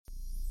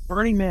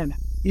Burning Man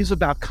is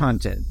about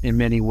content in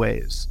many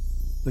ways.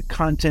 The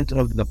content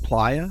of the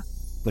playa,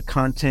 the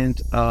content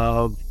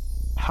of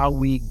how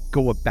we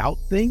go about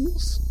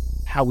things,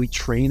 how we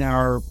train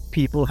our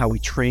people, how we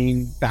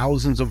train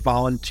thousands of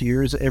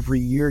volunteers every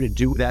year to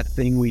do that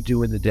thing we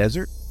do in the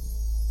desert.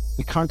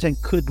 The content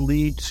could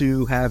lead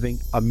to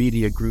having a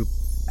media group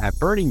at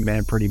Burning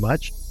Man pretty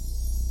much,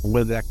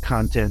 whether that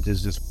content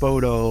is just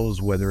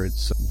photos, whether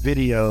it's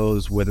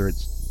videos, whether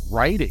it's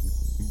writing.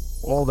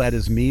 All that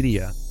is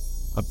media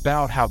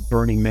about how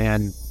Burning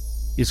Man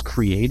is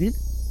created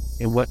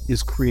and what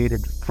is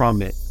created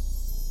from it.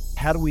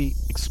 How do we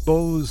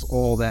expose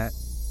all that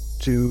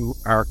to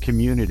our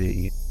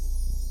community?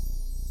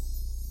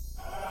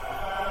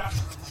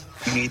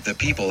 Meet the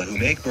people who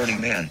make Burning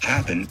Man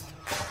happen,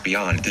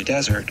 beyond the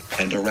desert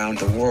and around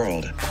the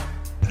world.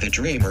 The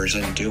dreamers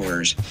and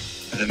doers,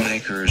 the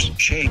makers,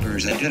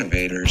 shapers and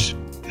innovators,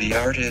 the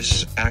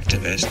artists,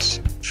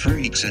 activists,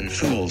 freaks and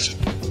fools.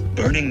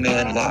 Burning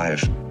Man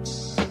Live.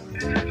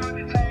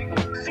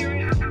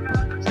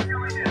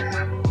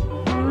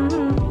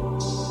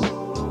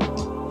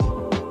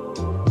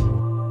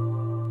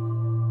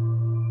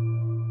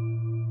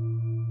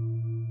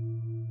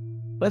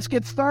 Let's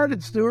get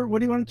started, Stuart. What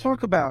do you want to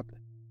talk about?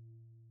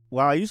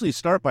 Well, I usually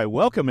start by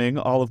welcoming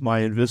all of my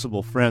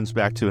invisible friends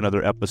back to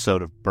another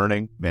episode of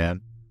Burning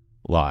Man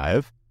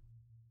Live,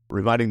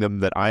 reminding them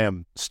that I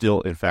am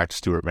still, in fact,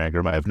 Stuart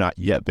Mangrum. I have not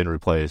yet been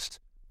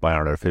replaced by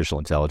artificial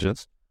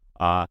intelligence,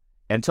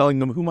 and telling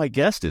them who my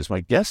guest is.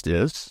 My guest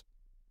is,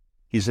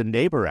 he's a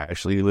neighbor,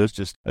 actually. He lives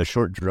just a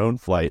short drone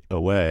flight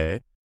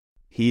away.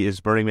 He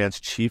is Burning Man's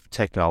Chief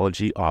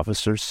Technology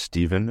Officer,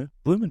 Steven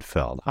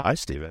Blumenfeld. Hi,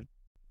 Steven.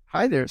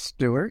 Hi there,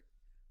 Stuart.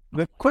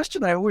 The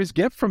question I always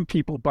get from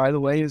people, by the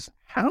way, is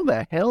how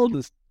the hell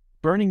does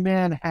Burning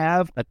Man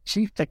have a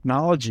chief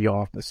technology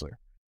officer?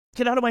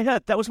 Get out of my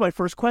head. That was my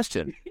first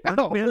question.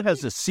 Burning Man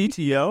has a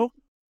CTO?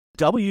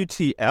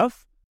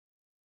 WTF?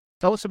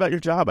 Tell us about your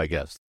job, I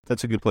guess.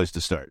 That's a good place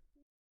to start.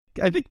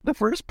 I think the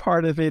first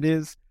part of it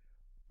is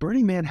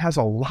Burning Man has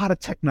a lot of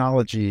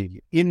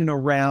technology in and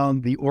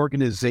around the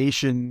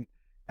organization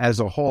as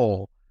a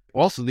whole.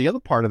 Also, the other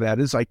part of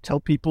that is I tell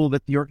people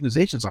that the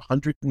organization is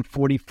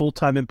 140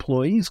 full-time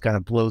employees, kind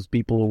of blows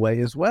people away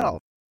as well.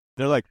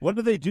 They're like, what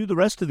do they do the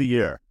rest of the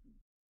year?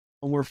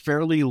 We're a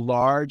fairly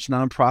large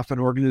nonprofit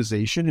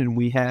organization, and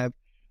we have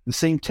the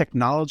same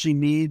technology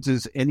needs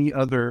as any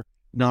other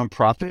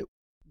nonprofit.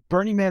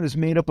 Burning Man is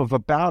made up of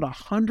about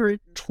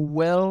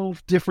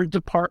 112 different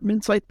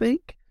departments, I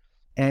think,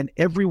 and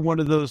every one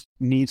of those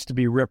needs to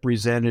be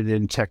represented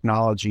in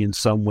technology in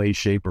some way,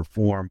 shape, or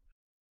form.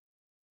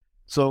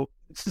 So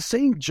it's the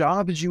same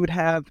job as you would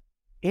have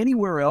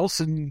anywhere else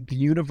in the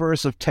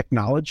universe of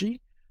technology,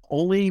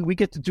 only we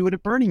get to do it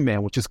at Burning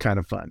Man, which is kind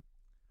of fun.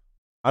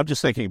 I'm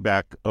just thinking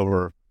back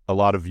over a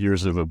lot of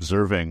years of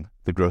observing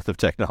the growth of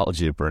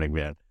technology at Burning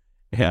Man.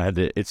 And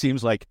it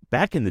seems like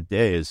back in the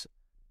days,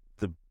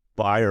 the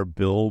buy or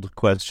build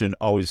question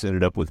always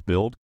ended up with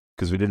build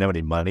because we didn't have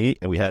any money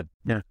and we had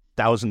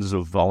thousands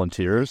of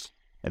volunteers.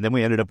 And then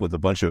we ended up with a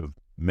bunch of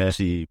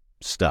messy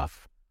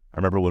stuff. I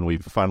remember when we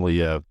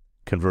finally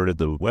converted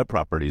the web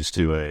properties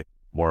to a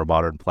more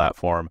modern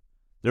platform,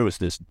 there was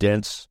this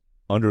dense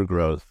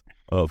undergrowth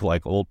of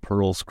like old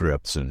Perl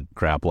scripts and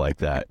crap like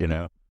that, you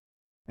know?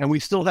 And we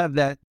still have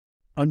that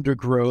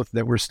undergrowth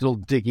that we're still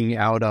digging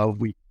out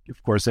of.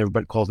 Of course,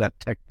 everybody calls that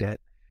tech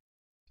debt.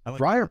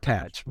 Briar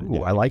Patch. Ooh,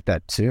 yeah. I like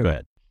that too. Go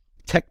ahead.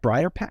 Tech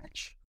Briar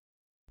Patch.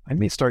 I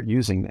may start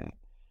using that.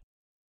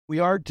 We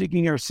are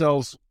digging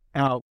ourselves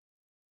out.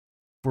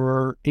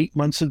 For 8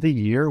 months of the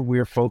year,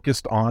 we're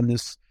focused on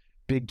this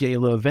big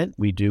gala event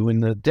we do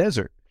in the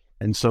desert.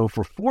 And so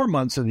for 4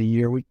 months of the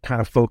year, we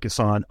kind of focus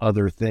on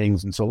other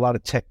things. And so a lot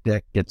of tech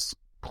debt gets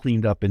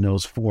cleaned up in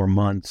those 4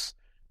 months.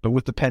 But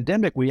with the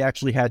pandemic, we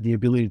actually had the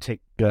ability to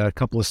take a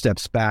couple of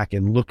steps back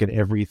and look at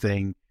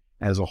everything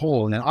as a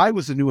whole. And I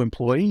was a new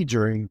employee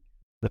during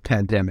the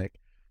pandemic,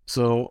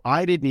 so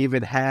I didn't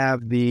even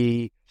have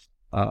the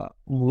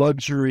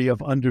luxury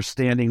of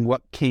understanding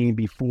what came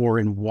before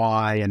and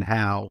why and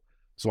how.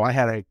 So I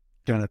had to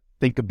kind of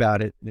think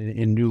about it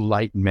in new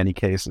light in many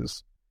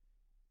cases.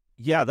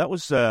 Yeah, that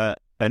was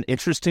an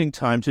interesting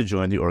time to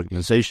join the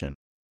organization.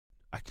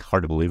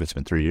 Hard to believe it's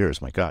been 3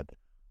 years, my God.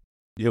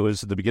 It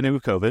was the beginning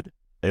of COVID.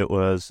 It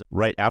was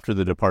right after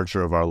the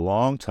departure of our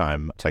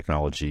longtime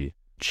technology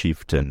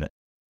chieftain,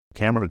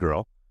 Camera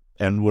Girl,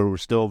 and we're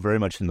still very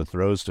much in the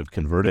throes of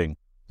converting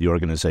the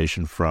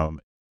organization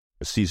from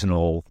a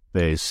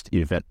seasonal-based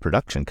event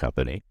production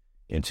company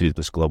into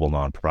this global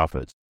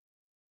nonprofit.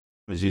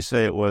 As you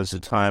say, it was a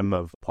time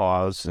of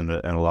pause and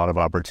a lot of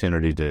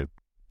opportunity to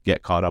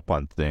get caught up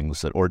on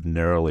things that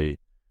ordinarily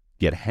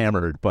get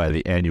hammered by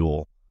the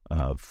annual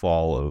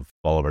fall of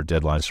all of our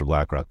deadlines for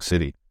Black Rock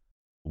City.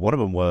 One of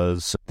them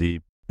was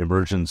the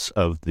emergence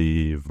of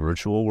the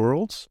virtual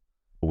worlds,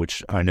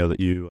 which I know that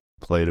you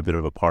played a bit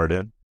of a part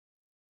in.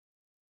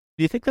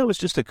 Do you think that was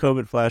just a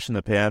COVID flash in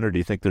the pan, or do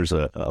you think there's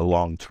a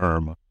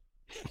long-term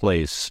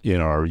place in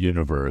our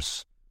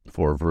universe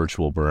for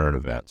virtual burn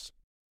events?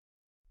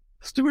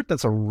 Stuart,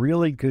 that's a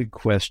really good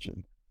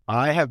question.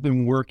 I have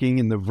been working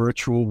in the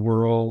virtual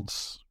world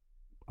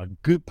a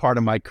good part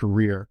of my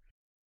career.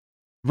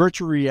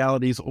 Virtual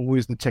reality is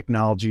always the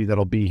technology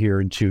that'll be here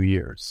in 2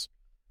 years.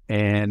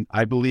 And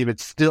I believe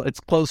it's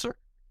closer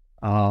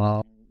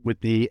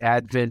with the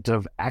advent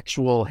of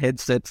actual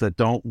headsets that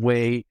don't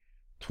weigh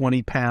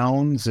 20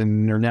 pounds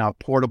and are now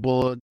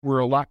portable. We're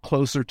a lot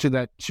closer to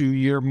that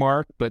 2-year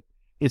mark, but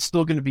it's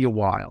still going to be a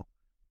while.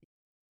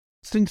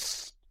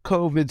 Since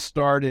COVID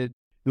started,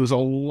 there was a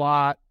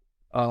lot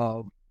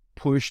of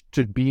push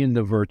to be in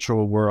the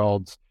virtual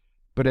world.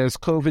 But as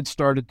COVID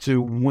started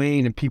to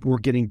wane and people were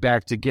getting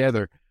back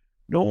together,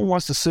 no one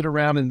wants to sit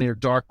around in their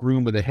dark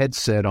room with a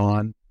headset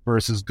on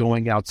versus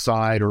going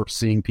outside or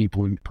seeing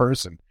people in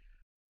person.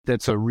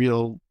 That's a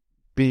real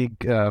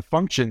big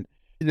function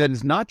that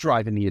is not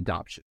driving the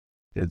adoption.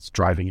 It's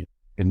driving it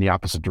in the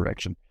opposite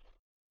direction.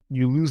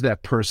 You lose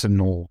that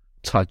personal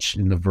touch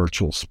in the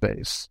virtual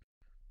space.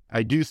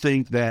 I do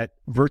think that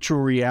virtual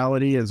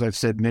reality, as I've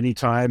said many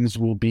times,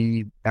 will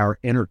be our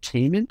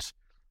entertainment.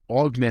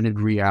 Augmented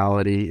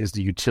reality is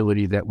the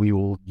utility that we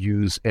will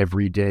use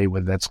every day,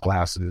 whether that's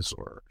glasses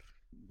or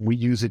we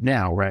use it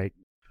now, right?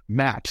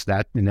 Maps,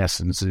 that in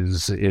essence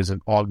is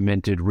an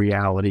augmented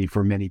reality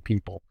for many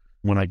people.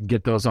 When I can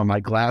get those on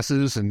my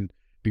glasses and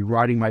be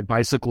riding my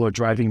bicycle or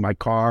driving my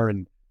car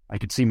and I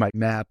can see my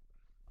map,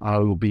 I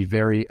will be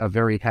a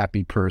very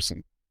happy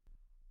person.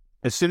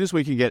 As soon as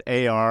we can get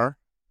AR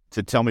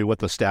to tell me what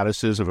the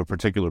status is of a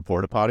particular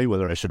porta potty,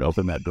 whether I should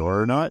open that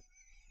door or not,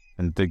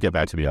 and to get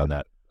back to me on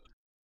that.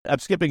 I'm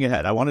skipping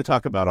ahead. I want to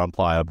talk about on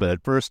Playa,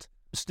 but first,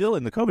 still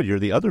in the COVID year,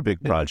 the other big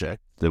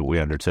project that we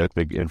undertook,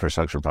 big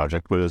infrastructure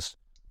project, was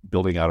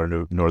building out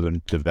our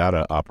northern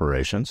Nevada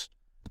operations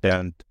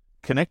and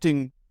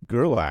connecting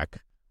Gerlach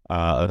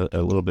a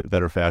little bit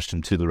better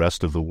fashion to the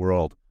rest of the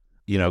world.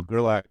 You know,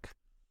 Gerlach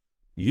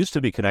used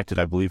to be connected,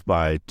 I believe,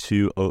 by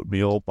 2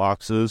 oatmeal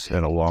boxes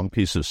and a long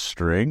piece of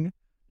string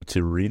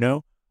to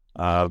Reno.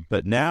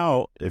 But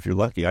now, if you're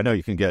lucky, I know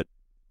you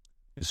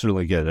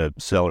certainly get a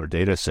cellular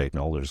data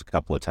signal. There's a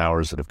couple of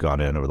towers that have gone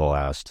in over the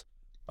last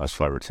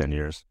 5 or 10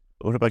 years.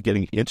 What about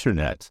getting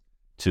internet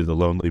to the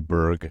lonely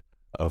burg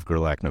of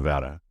Gerlach,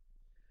 Nevada?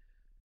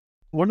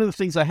 One of the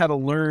things I had to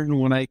learn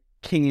when I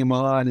came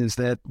on is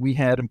that we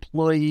had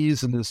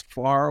employees in this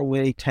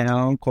faraway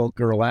town called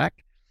Gerlach,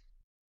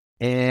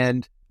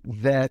 and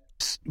that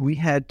we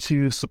had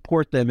to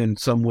support them in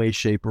some way,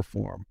 shape, or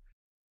form.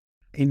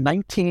 In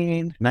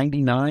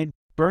 1999,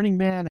 Burning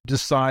Man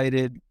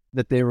decided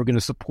that they were going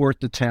to support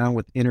the town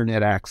with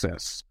internet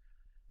access.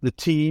 The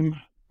team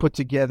put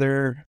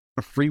together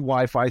a free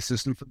Wi-Fi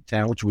system for the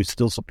town, which we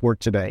still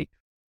support today.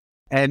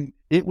 And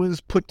it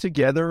was put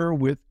together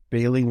with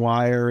baling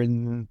wire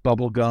and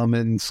bubble gum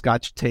and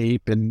scotch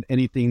tape and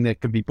anything that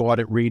could be bought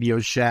at Radio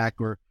Shack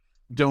or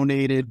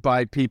donated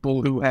by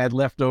people who had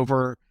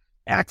leftover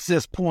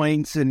access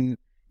points and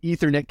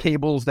Ethernet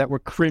cables that were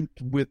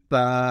crimped with,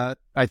 I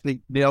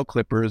think, nail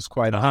clippers,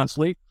 quite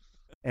honestly,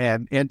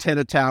 and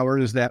antenna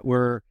towers that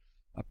were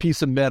a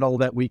piece of metal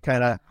that we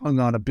kind of hung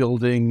on a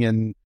building,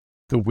 and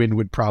the wind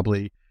would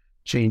probably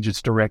change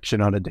its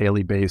direction on a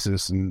daily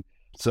basis. And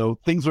so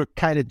things were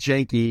kind of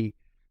janky.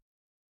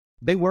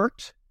 They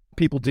worked.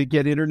 People did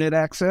get internet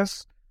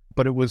access,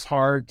 but it was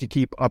hard to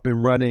keep up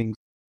and running.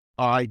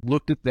 I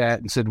looked at that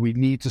and said, we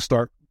need to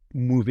start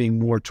moving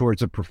more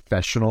towards a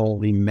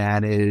professionally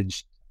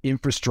managed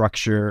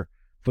infrastructure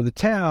for the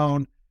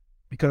town,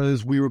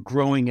 because we were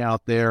growing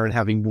out there and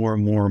having more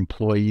and more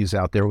employees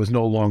out there. It was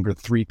no longer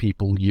 3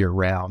 people year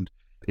round.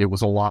 It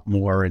was a lot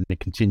more, and it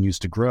continues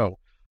to grow.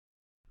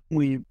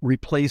 We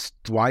replaced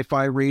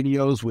Wi-Fi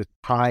radios with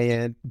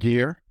high-end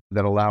gear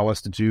that allow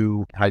us to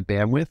do high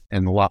bandwidth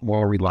and a lot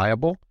more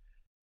reliable.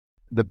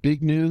 The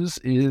big news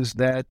is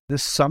that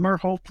this summer,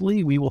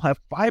 hopefully, we will have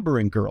fiber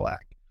in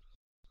Gerlach.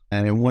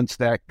 And once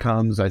that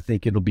comes, I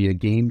think it'll be a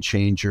game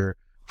changer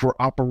for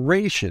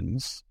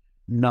operations,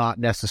 not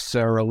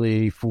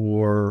necessarily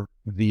for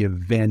the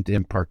event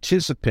and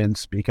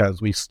participants,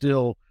 because we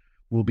still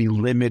will be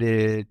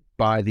limited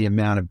by the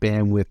amount of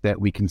bandwidth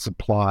that we can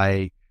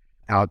supply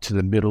out to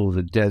the middle of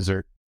the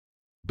desert.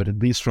 But at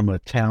least from a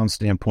town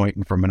standpoint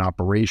and from an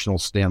operational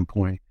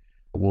standpoint,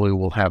 we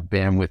will have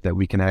bandwidth that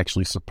we can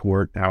actually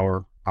support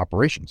our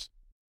operations.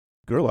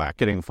 Gerlach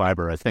getting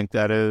fiber, I think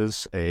that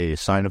is a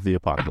sign of the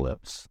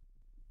apocalypse.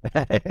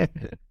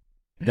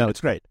 No,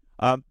 it's great.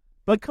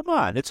 But come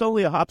on, it's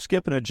only a hop,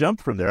 skip, and a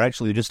jump from there.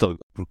 Actually, just a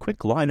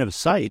quick line of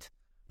sight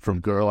from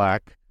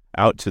Gerlach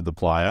out to the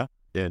Playa.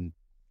 In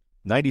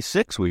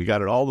 96, we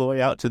got it all the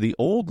way out to the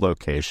old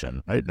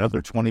location, right?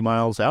 Another 20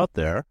 miles out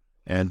there,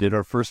 and did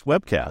our first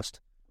webcast,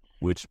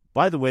 which,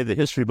 by the way, the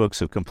history books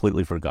have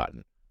completely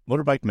forgotten.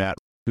 Motorbike Matt,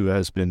 who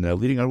has been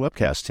leading our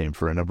webcast team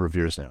for a number of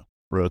years now,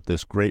 wrote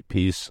this great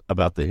piece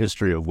about the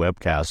history of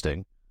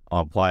webcasting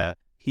on Playa.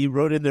 He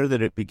wrote in there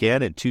that it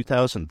began in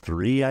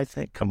 2003, I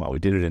think. Come on, we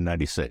did it in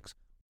 96.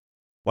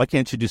 Why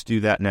can't you just do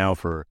that now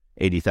for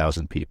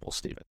 80,000 people,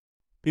 Steven?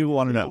 People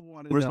want to know,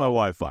 where's my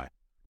Wi-Fi?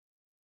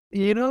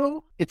 You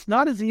know, it's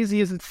not as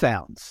easy as it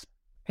sounds.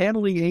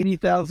 handling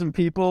 80,000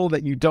 people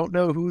that you don't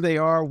know who they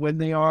are, when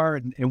they are,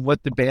 and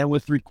what the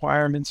bandwidth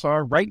requirements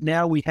are. Right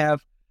now we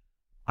have,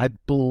 I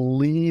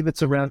believe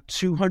it's around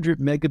 200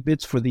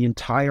 megabits for the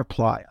entire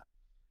playa.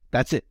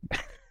 That's it.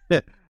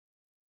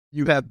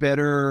 You have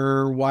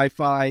better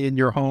Wi-Fi in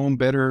your home,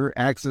 better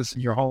access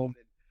in your home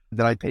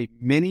that I pay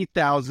many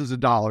thousands of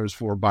dollars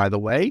for, by the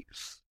way.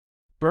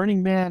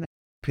 Burning Man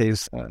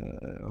pays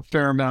a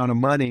fair amount of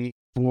money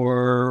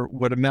for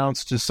what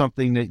amounts to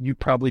something that you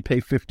probably pay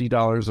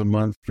 $50 a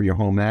month for your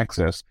home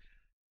access.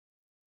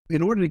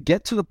 In order to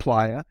get to the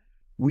playa,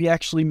 we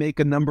actually make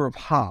a number of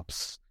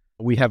hops.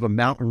 We have a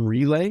mountain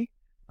relay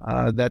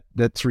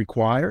that's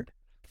required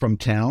from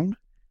town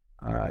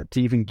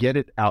to even get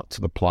it out to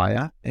the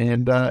playa.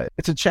 And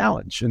it's a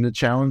challenge. And the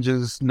challenge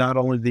is not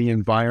only the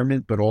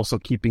environment, but also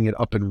keeping it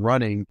up and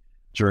running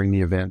during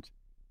the event.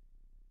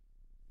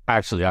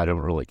 Actually, I don't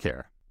really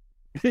care.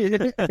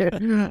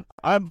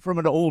 I'm from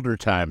an older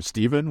time,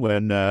 Steven,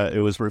 when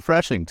it was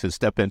refreshing to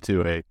step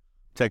into a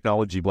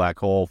technology black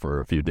hole for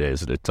a few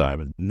days at a time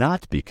and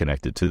not be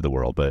connected to the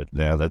world. But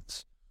now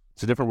it's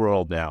a different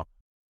world now.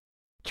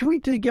 Can we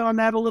dig on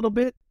that a little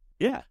bit?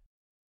 Yeah.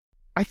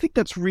 I think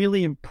that's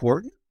really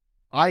important.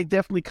 I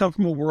definitely come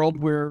from a world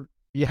where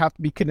you have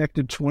to be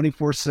connected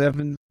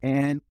 24/7.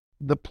 And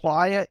the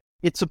playa,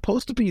 it's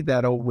supposed to be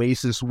that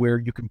oasis where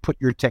you can put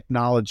your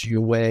technology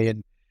away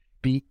and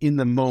be in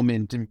the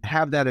moment and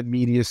have that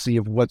immediacy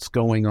of what's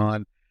going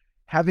on.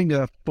 Having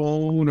a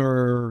phone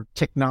or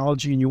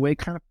technology in your way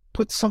kind of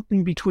puts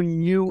something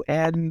between you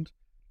and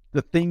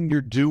the thing you're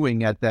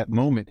doing at that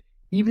moment.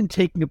 Even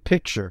taking a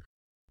picture.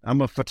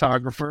 I'm a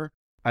photographer.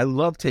 I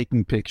love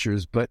taking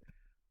pictures, but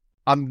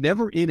I'm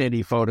never in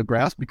any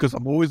photographs because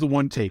I'm always the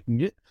one taking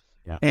it.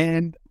 Yeah.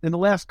 And in the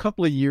last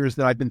couple of years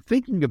that I've been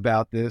thinking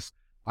about this,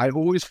 I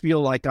always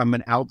feel like I'm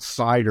an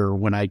outsider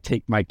when I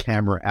take my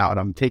camera out.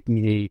 I'm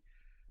taking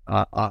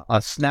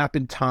a snap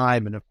in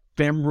time, an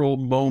ephemeral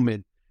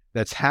moment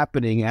that's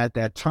happening at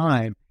that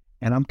time.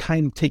 And I'm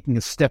kind of taking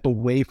a step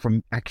away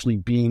from actually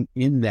being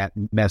in that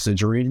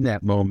message or in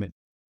that moment.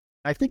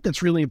 I think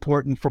that's really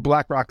important for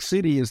Black Rock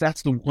City is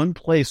that's the one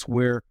place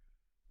where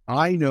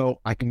I know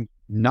I can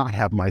not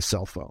have my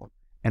cell phone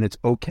and it's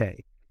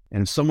okay.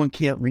 And if someone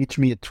can't reach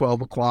me at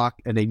 12 o'clock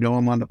and they know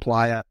I'm on the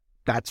playa,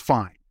 that's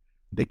fine.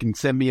 They can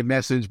send me a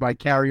message by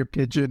carrier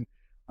pigeon.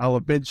 I'll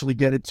eventually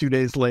get it 2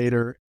 days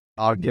later.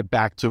 I'll get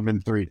back to them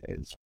in 3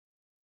 days.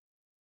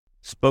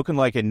 Spoken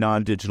like a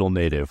non-digital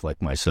native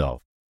like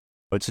myself.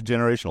 It's a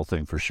generational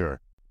thing for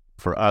sure.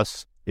 For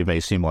us, it may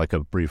seem like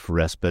a brief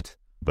respite,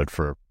 but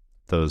for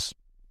those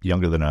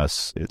younger than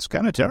us, it's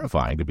kind of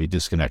terrifying to be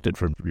disconnected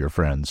from your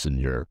friends and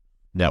your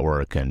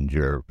network and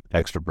your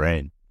extra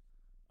brain.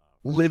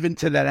 Live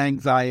into that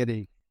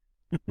anxiety.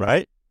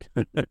 Right?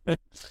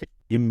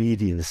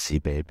 Immediacy,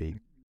 baby.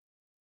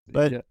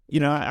 But,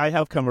 I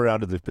have come around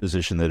to the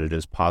position that it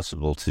is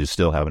possible to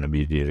still have an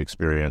immediate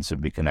experience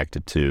and be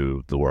connected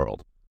to the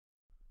world.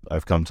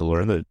 I've come to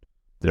learn that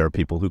there are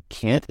people who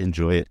can't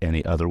enjoy it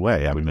any other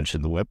way. We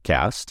mentioned the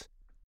webcast.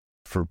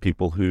 For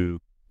people who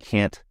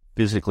can't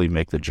physically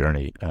make the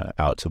journey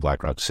out to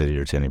Black Rock City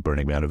or to any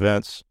Burning Man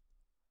events,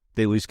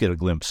 they at least get a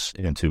glimpse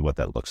into what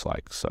that looks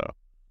like. So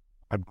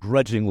I'm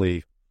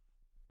grudgingly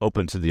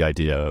open to the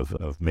idea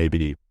of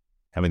maybe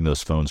having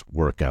those phones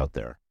work out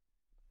there.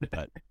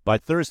 But by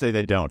Thursday,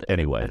 they don't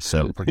anyway,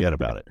 so forget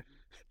about it.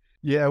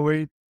 Yeah,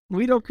 we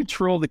don't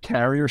control the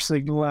carrier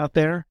signal out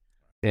there,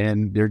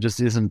 and there just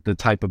isn't the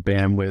type of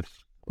bandwidth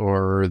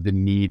or the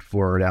need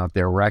for it out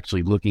there. We're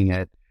actually looking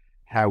at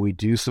how we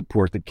do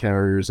support the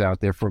carriers out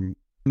there from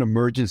an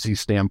emergency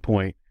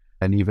standpoint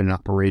and even an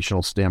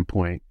operational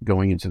standpoint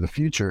going into the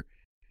future.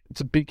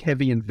 It's a big,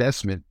 heavy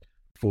investment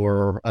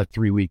for a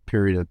 3-week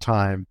period of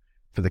time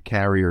for the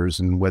carriers,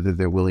 and whether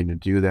they're willing to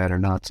do that or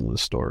not is another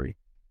story.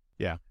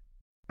 Yeah.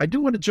 I do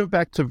want to jump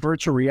back to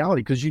virtual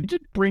reality because you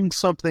did bring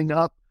something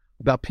up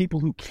about people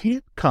who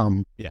can't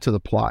come to the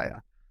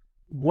playa.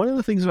 One of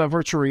the things about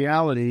virtual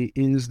reality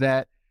is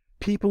that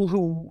people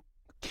who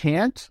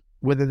can't,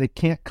 whether they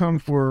can't come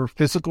for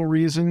physical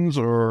reasons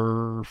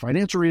or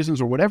financial reasons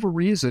or whatever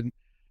reason,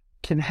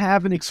 can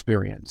have an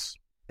experience.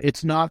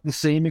 It's not the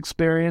same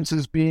experience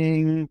as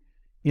being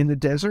in the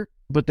desert,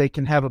 but they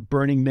can have a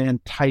Burning Man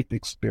type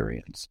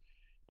experience.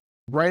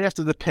 Right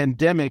after the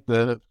pandemic,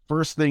 the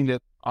first thing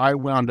that I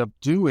wound up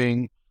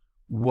doing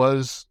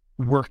was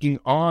working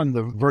on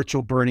the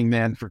virtual Burning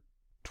Man for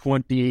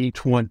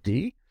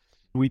 2020.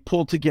 We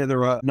pulled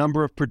together a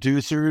number of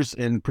producers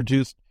and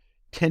produced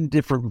 10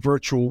 different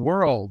virtual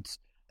worlds.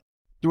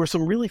 There were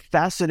some really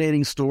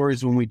fascinating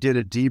stories when we did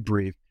a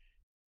debrief.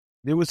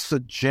 There was a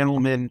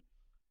gentleman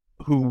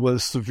who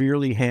was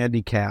severely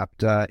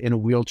handicapped in a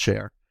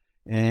wheelchair.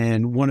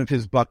 And one of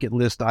his bucket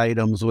list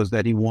items was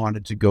that he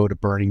wanted to go to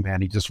Burning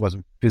Man. He just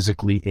wasn't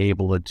physically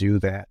able to do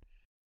that.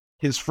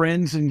 His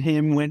friends and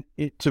him went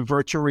to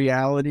virtual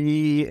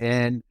reality,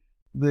 and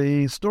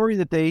the story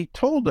that they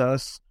told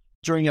us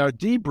during our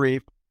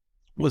debrief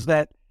was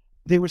that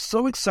they were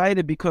so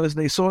excited because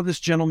they saw this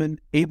gentleman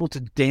able to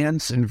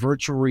dance in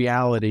virtual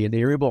reality, and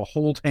they were able to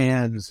hold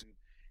hands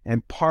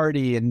and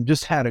party and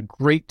just had a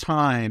great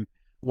time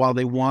while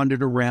they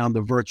wandered around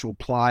the virtual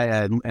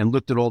playa and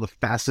looked at all the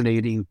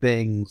fascinating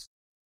things.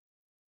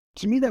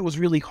 To me, that was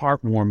really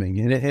heartwarming.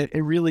 And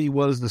it really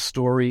was the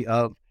story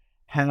of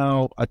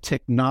how a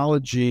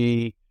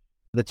technology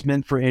that's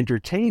meant for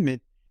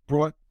entertainment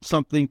brought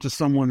something to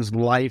someone's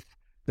life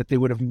that they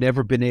would have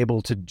never been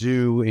able to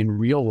do in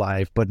real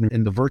life, but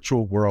in the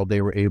virtual world,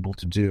 they were able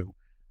to do.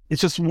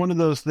 It's just one of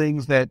those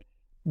things that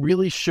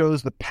really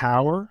shows the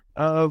power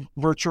of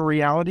virtual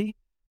reality.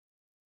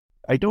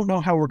 I don't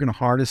know how we're going to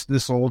harness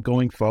this all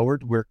going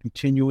forward. We're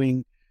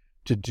continuing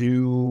to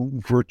do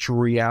virtual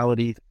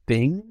reality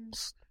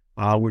things.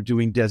 We're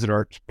doing Desert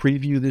Arts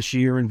Preview this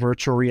year in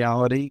virtual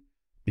reality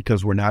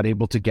because we're not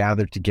able to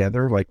gather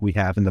together like we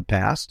have in the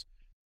past.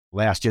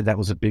 Last year, that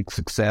was a big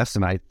success,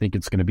 and I think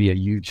it's going to be a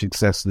huge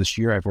success this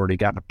year. I've already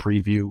gotten a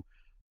preview.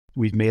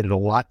 We've made it a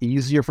lot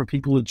easier for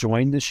people to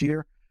join this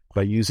year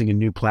by using a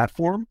new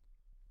platform.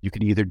 You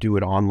can either do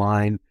it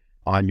online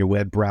on your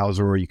web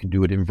browser, or you can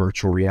do it in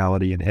virtual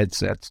reality and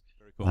headsets.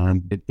 Very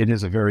cool. It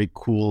is a very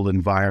cool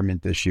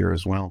environment this year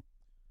as well.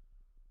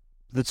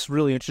 That's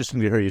really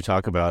interesting to hear you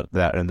talk about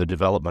that and the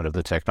development of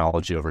the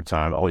technology over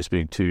time, always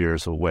being 2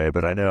 years away.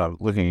 But I know I'm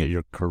looking at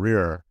your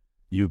career,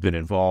 you've been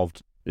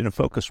involved in a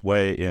focused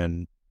way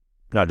in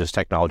not just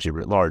technology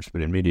writ large,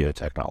 but in media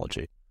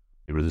technology.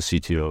 You were the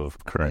CTO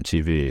of Current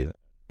TV,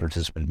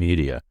 Participant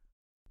Media.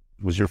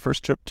 Was your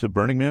first trip to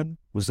Burning Man,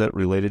 was that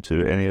related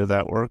to any of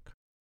that work?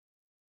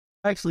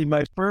 Actually,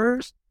 my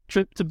first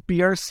trip to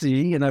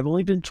BRC, and I've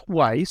only been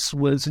twice,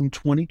 was in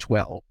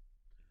 2012.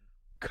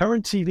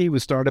 Current TV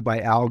was started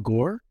by Al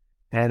Gore,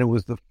 and it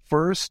was the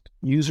first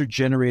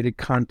user-generated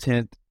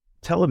content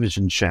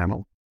television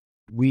channel.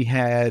 We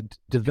had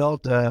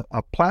developed a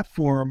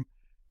platform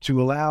to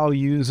allow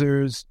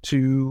users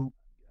to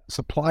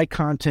supply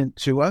content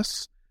to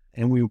us,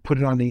 and we would put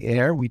it on the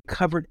air. We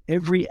covered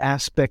every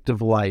aspect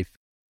of life.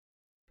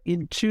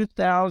 In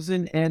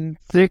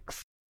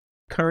 2006,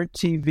 Current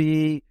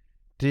TV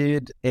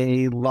did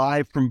a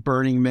live from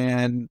Burning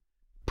Man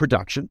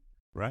production.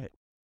 Right.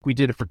 We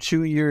did it for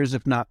 2 years,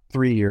 if not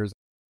 3 years.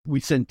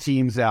 We sent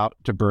teams out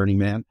to Burning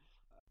Man.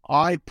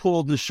 I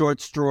pulled the short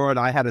straw, and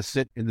I had to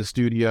sit in the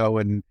studio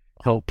and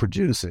help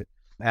produce it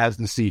as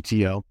the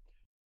CTO.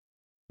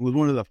 It was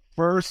one of the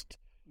first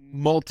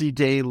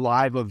multi-day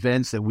live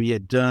events that we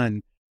had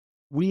done.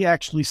 We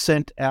actually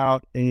sent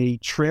out a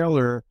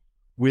trailer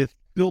with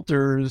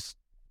filters,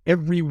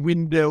 every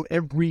window,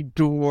 every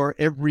door,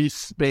 every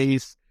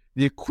space.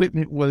 The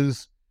equipment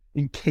was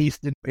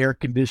encased in air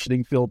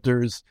conditioning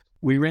filters.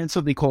 We ran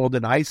something called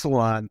an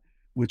Isolon,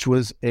 which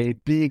was a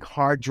big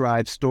hard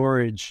drive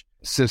storage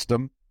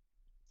system.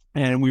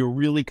 And we were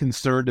really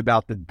concerned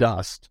about the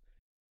dust.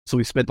 So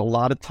we spent a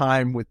lot of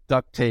time with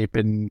duct tape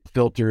and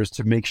filters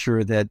to make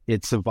sure that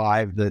it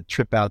survived the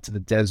trip out to the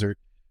desert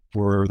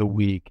for the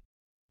week.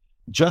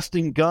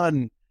 Justin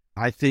Gunn,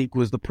 I think,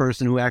 was the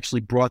person who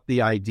actually brought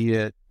the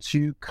idea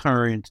to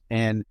Current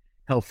and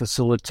helped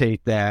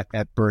facilitate that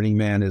at Burning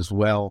Man as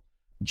well.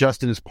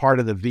 Justin is part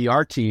of the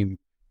VR team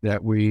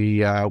that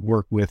we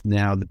work with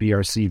now, the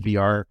BRC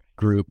VR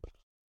group.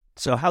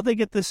 So how'd they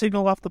get the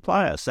signal off the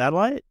playa?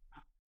 Satellite?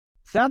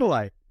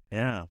 Satellite.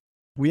 Yeah.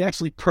 We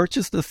actually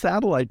purchased a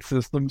satellite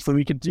system so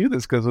we could do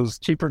this because it was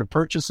cheaper to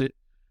purchase it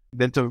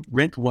than to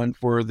rent one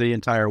for the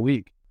entire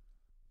week.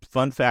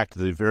 Fun fact,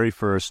 the very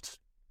first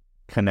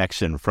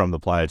connection from the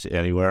playa to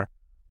anywhere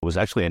was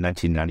actually in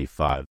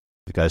 1995.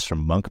 The guys from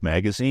Monk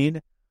Magazine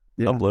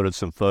uploaded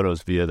some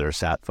photos via their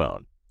sat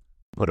phone,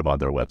 put them on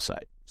their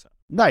website. So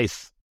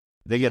Nice.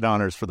 they get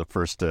honors for the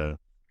first,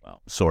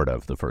 sort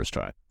of the first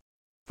try.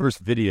 First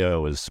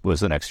video was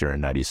the next year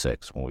in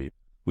 96 when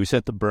we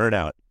sent the burn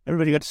out.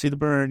 Everybody got to see the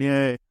burn,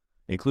 yay!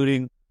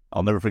 Including,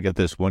 I'll never forget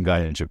this, one guy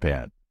in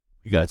Japan.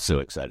 He got so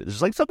excited.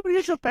 There's like somebody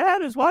in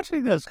Japan is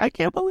watching this. I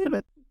can't believe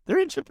it. They're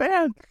in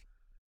Japan.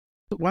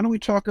 Why don't we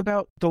talk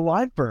about the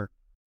live burn?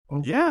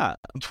 Yeah.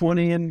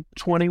 20 and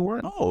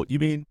 21. Oh, you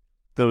mean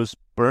those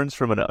burns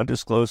from an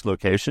undisclosed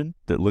location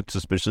that looked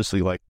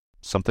suspiciously like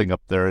something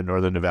up there in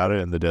northern Nevada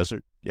in the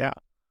desert? Yeah.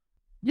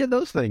 Yeah,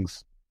 those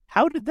things.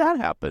 How did that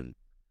happen?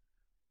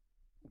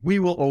 We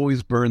will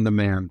always burn the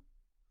man.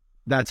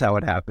 That's how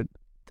it happened.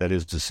 That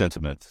is the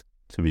sentiment,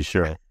 to be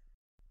sure.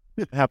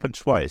 It happened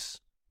twice.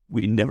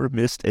 We never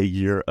missed a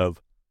year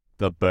of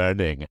the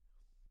burning,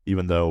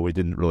 even though we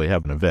didn't really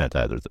have an event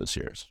either of those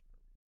years.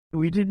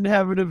 We didn't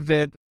have an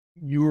event.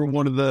 You were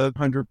one of the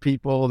 100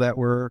 people that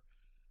were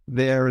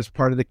there as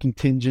part of the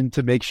contingent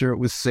to make sure it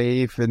was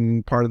safe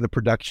and part of the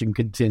production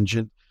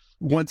contingent.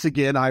 Once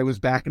again, I was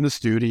back in the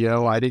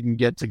studio. I didn't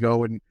get to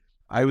go, and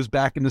I was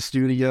back in the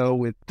studio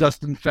with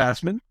Dustin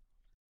Fassman.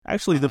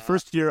 Actually, the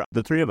first year,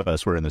 the three of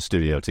us were in the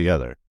studio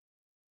together.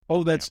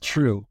 Oh, that's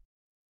true.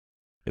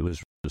 It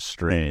was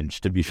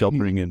strange to be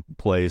sheltering in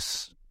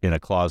place in a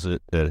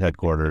closet at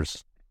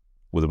headquarters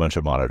with a bunch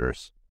of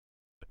monitors.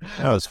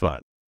 That was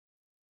fun.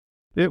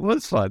 It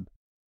was fun.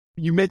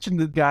 You mentioned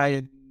the guy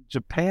in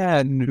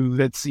Japan who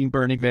had seen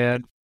Burning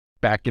Man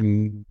back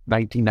in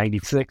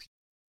 1996.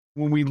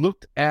 When we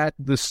looked at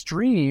the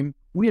stream,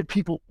 we had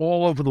people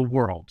all over the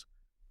world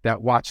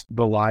that watched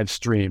the live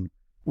stream,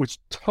 which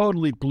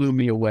totally blew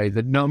me away.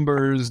 The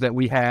numbers that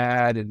we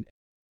had and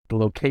the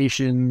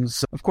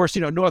locations. Of course,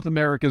 North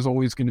America is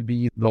always going to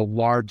be the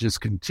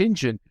largest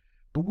contingent,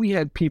 but we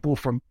had people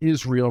from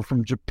Israel,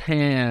 from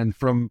Japan,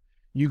 from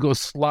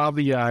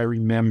Yugoslavia, I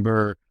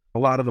remember, a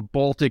lot of the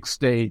Baltic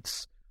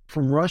states,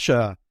 from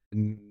Russia,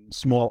 and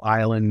small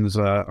islands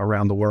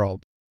around the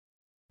world.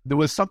 There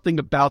was something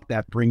about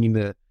that, bringing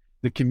the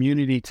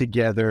community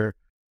together,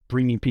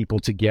 bringing people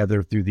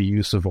together through the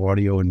use of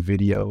audio and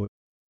video.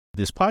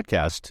 This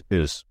podcast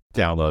is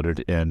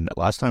downloaded in,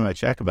 last time I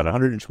checked, about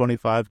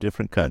 125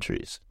 different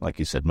countries. Like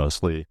you said,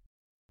 mostly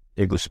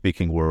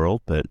English-speaking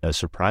world, but a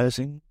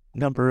surprising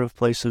number of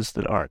places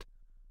that aren't.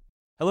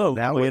 Hello,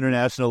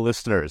 international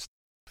listeners.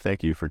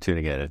 Thank you for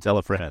tuning in. And tell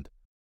a friend.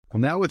 Well,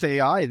 now with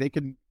AI, they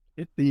can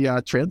hit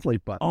the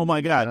translate button. Oh,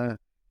 my God.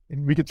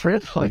 And we can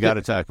translate. We got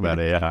to talk about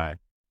AI.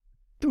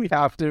 Do we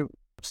have to?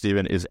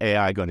 Steven, is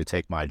AI going to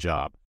take my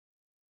job?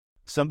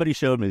 Somebody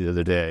showed me the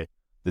other day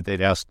that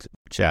they'd asked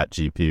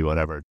ChatGPT,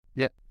 whatever,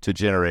 to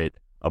generate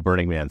a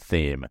Burning Man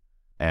theme.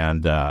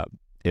 And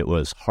it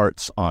was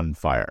Hearts on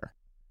Fire.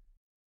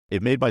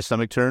 It made my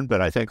stomach turn,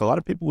 but I think a lot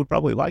of people would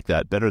probably like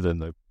that better than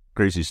the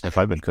crazy stuff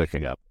I've been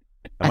cooking up.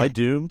 Am I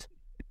doomed?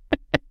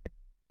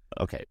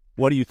 Okay.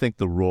 What do you think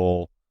the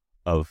role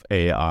of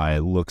AI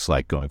looks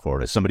like going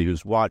forward? As somebody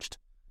who's watched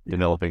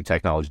developing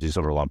technologies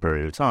over a long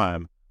period of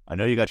time, I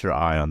know you got your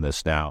eye on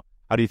this now.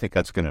 How do you think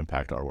that's going to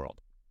impact our world?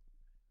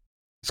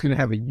 It's going to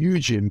have a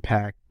huge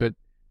impact, but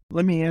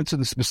let me answer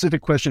the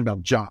specific question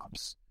about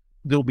jobs.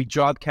 There'll be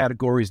job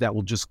categories that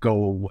will just go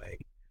away,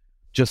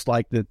 just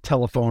like the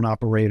telephone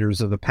operators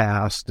of the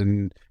past.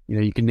 And,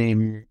 you can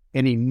name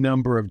any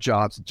number of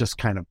jobs that just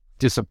kind of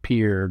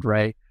disappeared,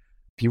 right?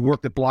 If you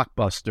worked at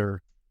Blockbuster,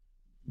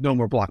 no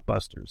more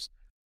Blockbusters.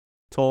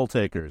 Toll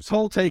takers.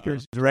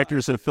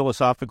 Directors of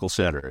philosophical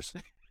centers.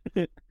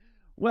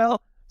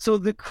 Well, so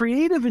the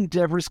creative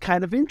endeavor is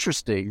kind of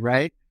interesting,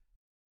 right?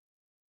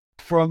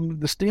 From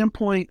the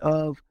standpoint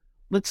of,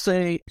 let's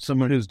say,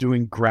 someone who's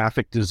doing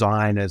graphic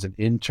design as an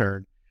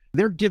intern,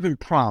 they're given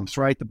prompts,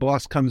 right? The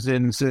boss comes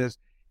in and says,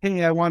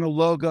 hey, I want a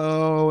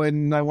logo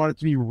and I want it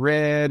to be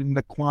red, and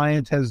the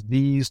client has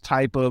these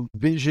type of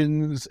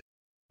visions.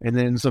 And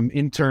then some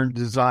intern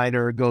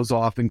designer goes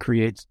off and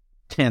creates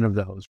 10 of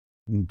those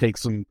and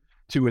takes them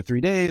 2 or 3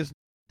 days.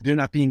 They're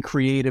not being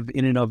creative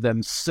in and of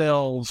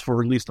themselves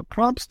for at least a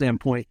prompt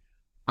standpoint.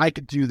 I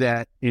could do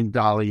that in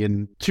DALL-E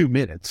in 2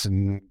 minutes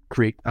and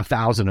create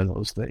 1,000 of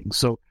those things.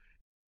 So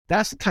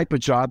that's the type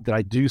of job that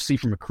I do see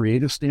from a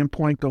creative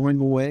standpoint going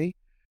away.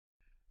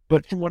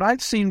 But from what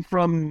I've seen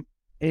from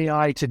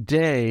AI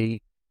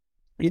today,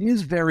 it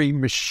is very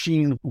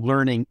machine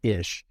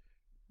learning-ish.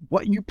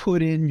 What you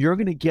put in, you're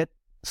going to get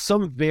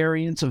some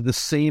variance of the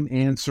same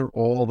answer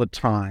all the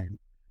time.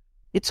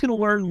 It's going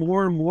to learn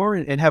more and more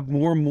and have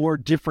more and more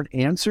different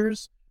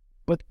answers.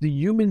 But the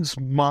human's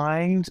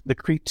mind, the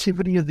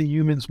creativity of the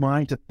human's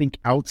mind to think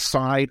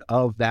outside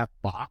of that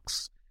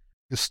box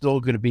is still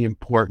going to be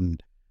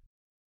important.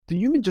 The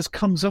human just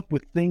comes up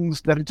with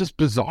things that are just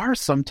bizarre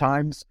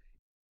sometimes.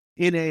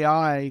 In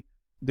AI,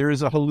 there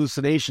is a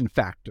hallucination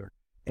factor,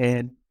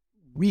 and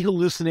we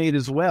hallucinate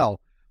as well.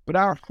 But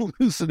our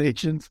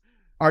hallucinations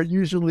are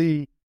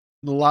usually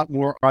a lot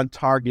more on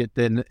target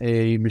than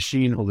a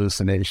machine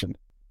hallucination.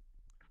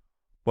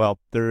 Well,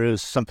 there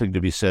is something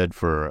to be said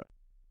for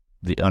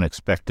the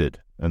unexpected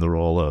and the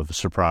role of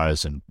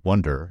surprise and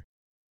wonder.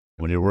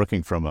 When you're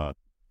working from a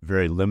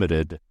very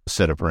limited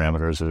set of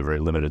parameters, a very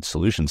limited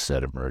solution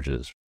set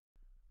emerges.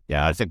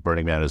 Yeah, I think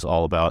Burning Man is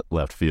all about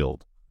left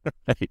field.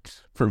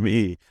 Right? For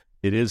me,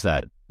 it is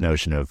that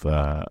notion of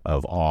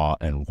awe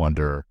and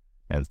wonder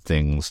and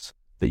things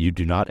that you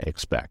do not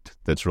expect.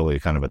 That's really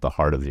kind of at the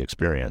heart of the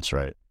experience,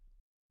 right?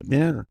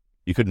 Yeah.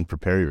 You couldn't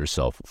prepare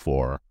yourself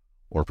for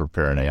or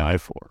prepare an AI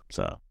for.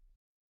 So,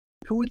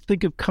 who would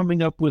think of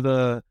coming up with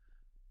a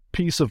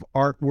piece of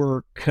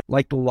artwork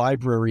like the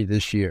library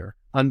this year,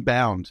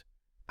 Unbound?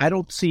 I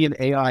don't see an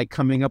AI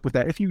coming up with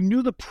that. If you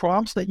knew the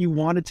prompts that you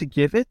wanted to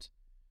give it,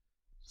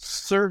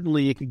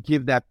 certainly it could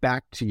give that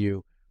back to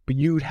you, but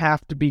you'd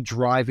have to be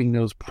driving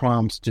those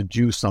prompts to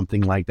do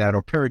something like that.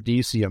 Or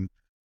Paradisium,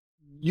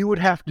 you would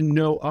have to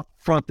know up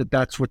front that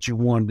that's what you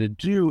wanted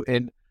to do.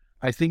 And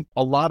I think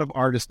a lot of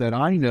artists that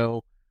I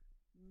know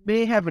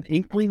may have an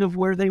inkling of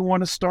where they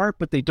want to start,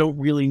 but they don't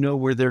really know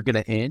where they're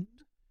going to end.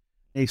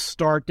 They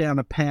start down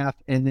a path,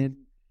 and then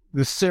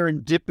the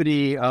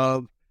serendipity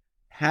of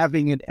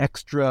having an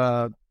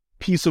extra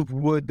piece of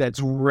wood that's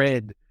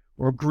red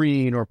or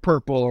green or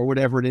purple or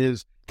whatever it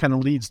is kind of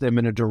leads them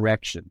in a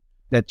direction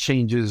that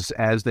changes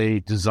as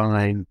they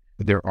design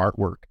their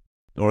artwork.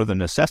 Or the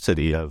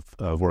necessity of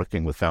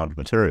working with found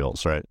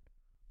materials, right?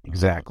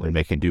 Exactly. And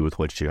making do with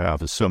what you have.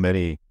 There's so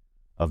many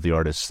of the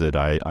artists that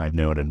I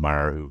know and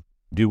admire who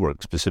do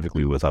work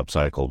specifically with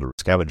upcycled or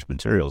scavenged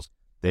materials.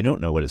 They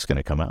don't know what it's going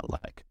to come out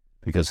like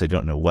because they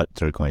don't know what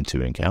they're going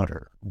to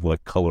encounter.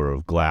 What color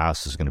of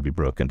glass is going to be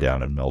broken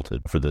down and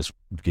melted for this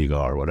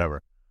giga or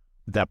whatever.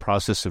 That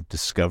process of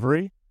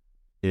discovery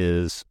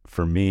is,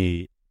 for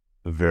me,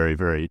 very,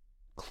 very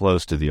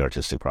close to the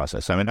artistic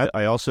process. I mean,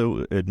 I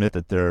also admit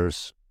that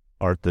there's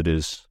art that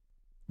is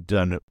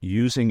done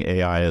using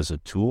AI as a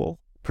tool,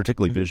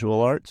 particularly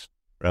visual arts,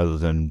 rather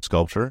than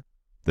sculpture,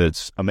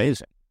 that's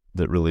amazing,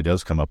 that really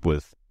does come up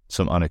with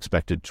some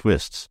unexpected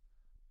twists,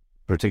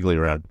 particularly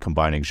around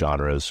combining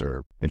genres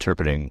or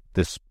interpreting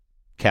this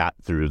cat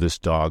through this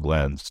dog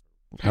lens,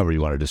 however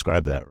you want to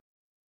describe that.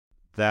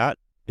 That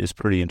is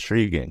pretty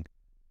intriguing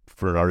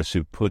for an artist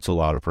who puts a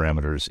lot of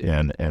parameters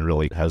in and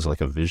really has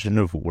like a vision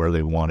of where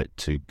they want it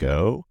to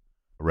go,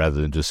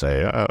 rather than just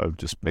say, oh,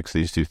 just mix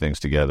these two things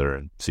together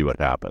and see what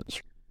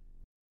happens.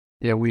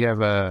 Yeah, we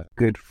have a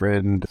good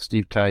friend,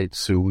 Steve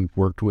Tights, who we've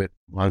worked with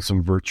on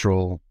some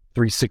virtual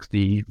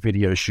 360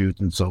 video shoots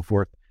and so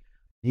forth.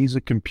 He's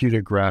a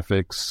computer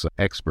graphics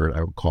expert,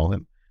 I would call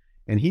him.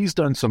 And he's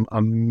done some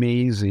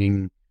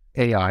amazing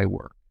AI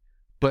work.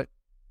 But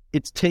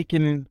it's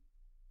taken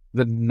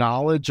the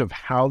knowledge of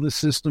how the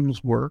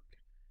systems work,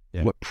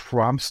 what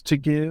prompts to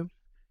give.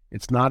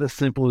 It's not as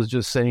simple as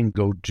just saying,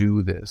 go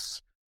do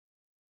this.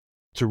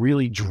 To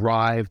really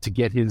drive to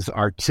get his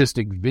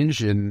artistic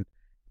vision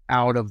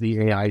out of the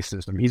AI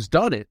system. He's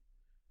done it.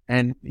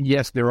 And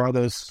yes, there are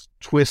those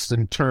twists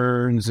and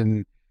turns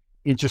and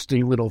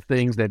interesting little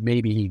things that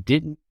maybe he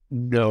didn't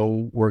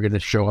know were going to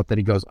show up, that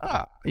he goes,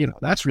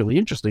 that's really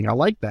interesting. I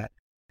like that.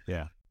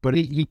 Yeah. But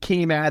he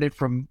came at it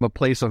from a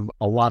place of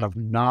a lot of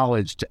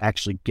knowledge to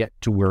actually get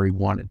to where he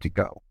wanted to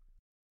go.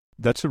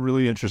 That's a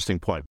really interesting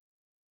point.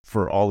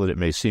 For all that it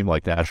may seem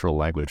like natural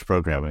language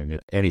programming,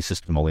 any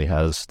system only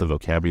has the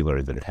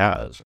vocabulary that it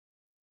has,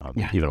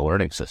 even a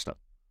learning system.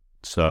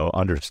 So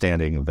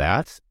understanding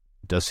that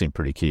does seem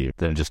pretty key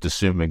than just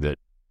assuming that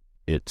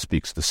it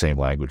speaks the same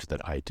language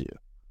that I do.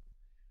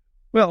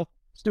 Well,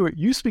 Stuart,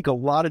 you speak a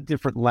lot of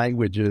different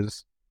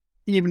languages,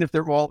 even if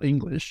they're all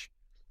English.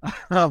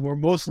 We're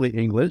mostly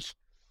English.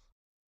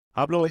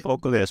 Hablo un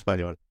poco de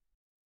español.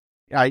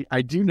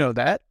 I do know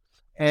that.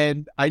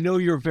 And I know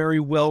you're very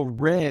well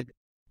read.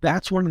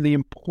 That's one of the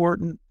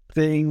important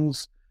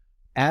things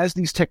as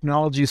these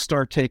technologies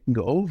start taking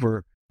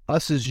over.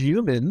 Us as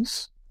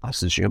humans,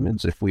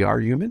 if we are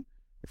human,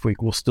 if we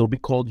will still be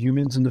called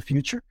humans in the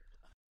future,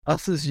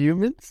 us as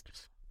humans.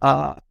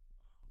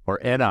 Or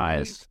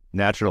NIs,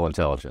 natural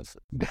intelligence.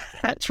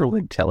 Natural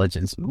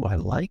intelligence. Ooh, I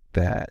like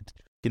that.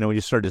 When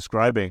you start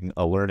describing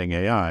a learning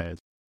AI,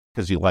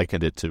 because you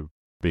likened it to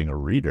being a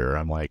reader,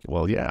 I'm like,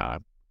 well, yeah,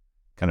 I'm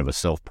kind of a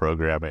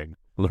self-programming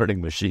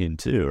learning machine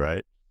too,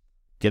 right?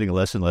 Getting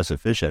less and less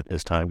efficient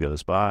as time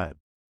goes by.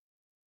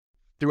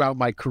 Throughout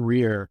my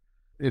career,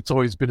 it's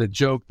always been a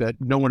joke that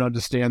no one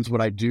understands what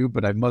I do,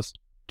 but I must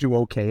do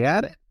okay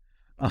at it.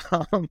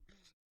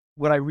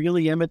 What I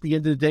really am at the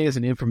end of the day is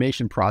an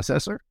information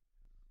processor.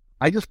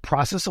 I just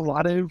process a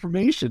lot of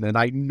information, and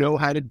I know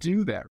how to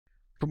do that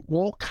from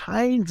all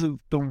kinds of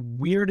the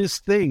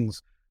weirdest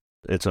things.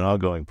 It's an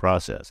ongoing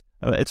process.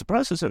 It's a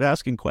process of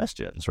asking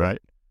questions, right?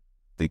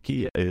 The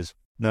key is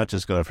not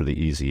just going for the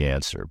easy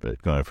answer,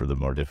 but going for the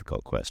more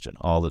difficult question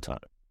all the time.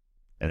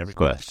 And every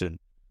question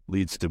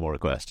leads to more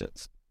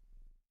questions.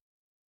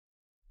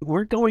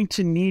 We're going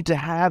to need to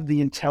have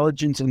the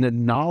intelligence and the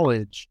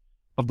knowledge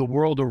of the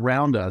world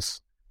around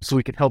us so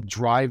we can help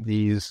drive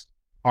these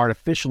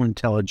artificial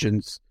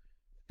intelligence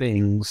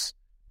things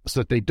so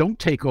that they don't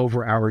take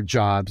over our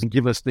jobs and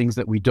give us things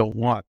that we don't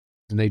want.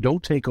 And they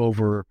don't take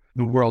over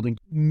the world. And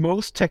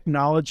most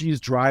technologies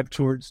drive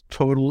towards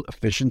total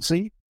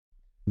efficiency.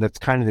 That's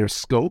kind of their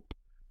scope.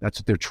 That's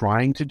what they're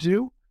trying to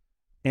do.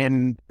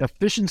 And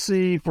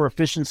efficiency for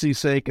efficiency's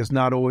sake is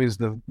not always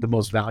the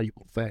most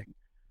valuable thing.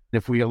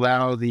 If we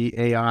allow the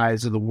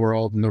AIs of the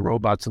world and the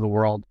robots of the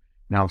world,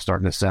 now I'm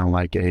starting to sound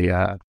like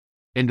a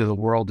end of the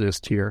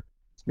worldist here.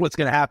 What's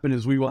going to happen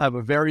is we will have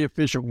a very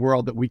efficient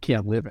world that we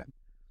can't live in,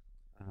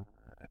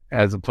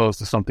 as opposed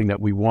to something that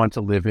we want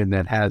to live in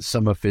that has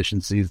some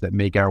efficiencies that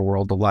make our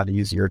world a lot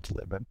easier to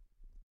live in.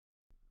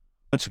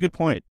 That's a good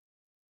point.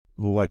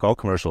 Like all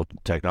commercial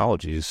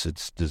technologies,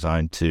 it's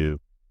designed to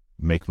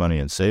make money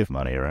and save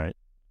money, right?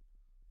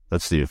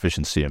 That's the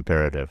efficiency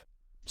imperative.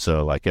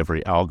 So like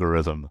every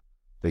algorithm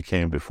that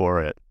came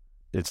before it,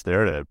 it's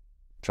there to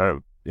try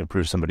to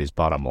improve somebody's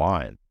bottom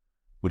line,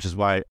 which is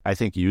why I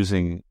think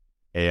using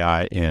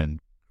AI in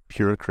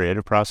pure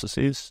creative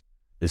processes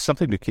is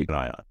something to keep an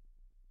eye on.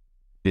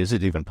 Is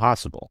it even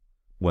possible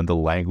when the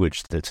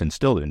language that's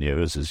instilled in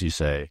you is, as you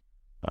say,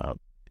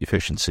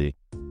 efficiency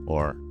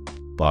or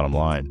bottom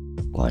line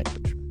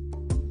language?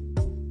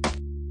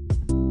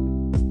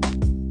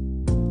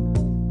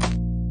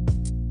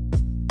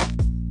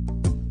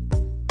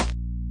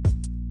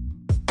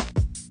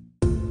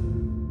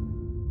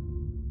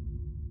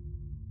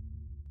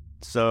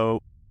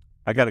 So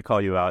I got to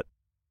call you out.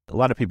 A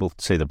lot of people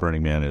say the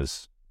Burning Man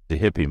is the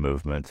hippie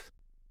movement.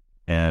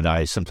 And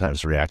I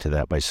sometimes react to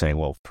that by saying,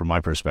 well, from my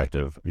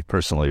perspective, I'm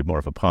personally more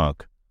of a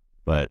punk,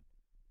 but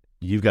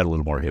you've got a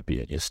little more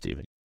hippie in you,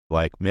 Steven.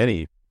 Like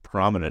many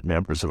prominent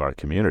members of our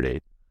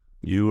community,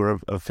 you were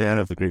a fan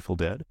of the Grateful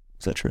Dead.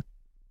 Is that true?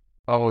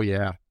 Oh,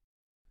 yeah.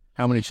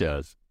 How many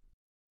shows?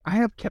 I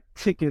have kept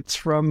tickets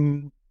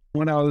from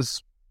when I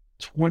was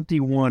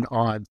 21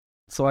 on.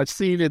 So I've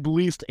seen at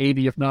least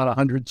 80, if not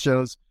 100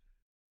 shows.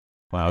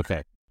 Wow,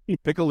 okay.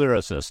 Pick a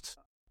lyricist.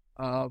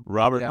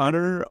 Robert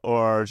Hunter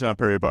or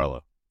Jean-Pierre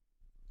Barlow?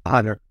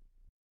 Hunter.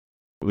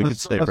 We could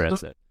say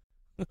Francis.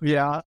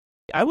 Yeah.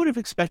 I would have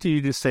expected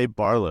you to say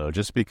Barlow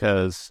just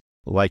because,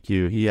 like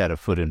you, he had a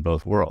foot in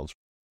both worlds,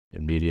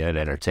 in media and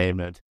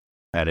entertainment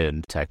and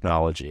in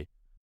technology.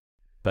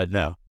 But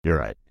no, you're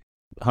right.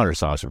 Hunter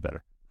songs are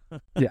better.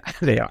 Yeah,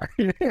 they are.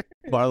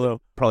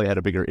 Barlow probably had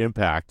a bigger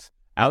impact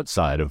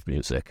outside of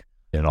music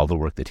and all the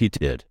work that he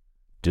did,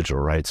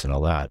 digital rights and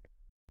all that.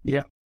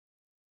 Yeah.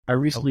 I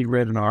recently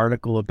read an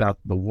article about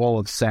the Wall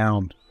of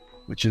Sound,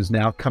 which is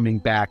now coming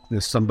back.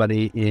 There's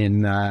somebody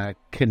in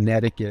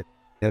Connecticut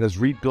that has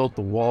rebuilt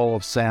the Wall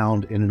of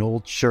Sound in an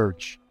old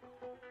church.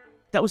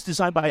 That was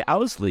designed by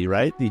Owsley,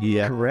 right?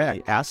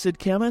 Correct. The acid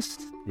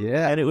chemist?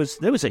 Yeah. And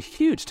there was a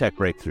huge tech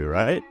breakthrough,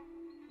 right?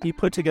 He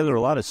put together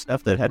a lot of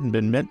stuff that hadn't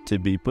been meant to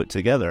be put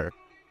together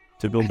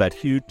to build that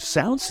huge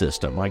sound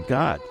system. My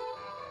God.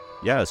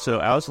 Yeah,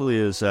 so Owsley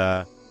is,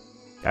 I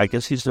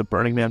guess he's the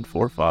Burning Man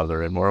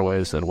forefather in more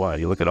ways than one.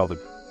 You look at all the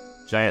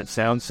giant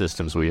sound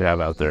systems we have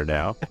out there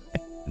now,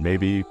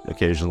 maybe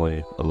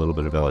occasionally a little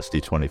bit of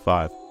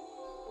LSD-25.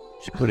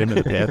 Should put him in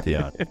the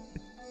pantheon.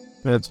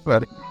 That's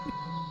funny.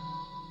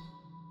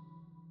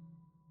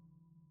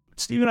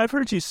 Steven, I've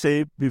heard you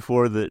say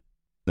before that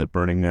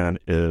Burning Man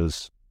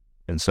is,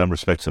 in some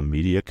respects, a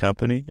media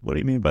company. What do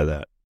you mean by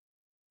that?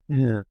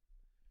 Yeah.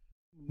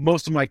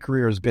 Most of my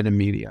career has been in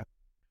media,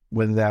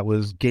 whether that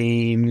was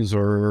games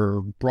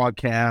or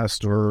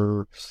broadcast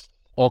or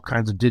all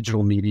kinds of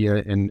digital media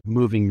and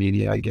moving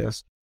media, I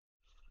guess.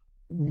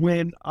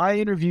 When I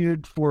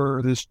interviewed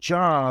for this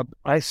job,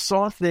 I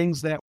saw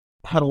things that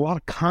had a lot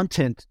of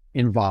content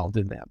involved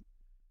in them.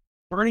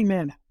 Burning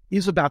Man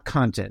is about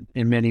content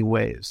in many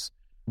ways,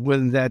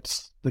 whether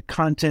that's the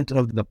content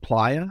of the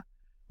playa,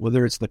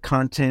 whether it's the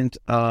content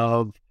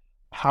of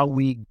how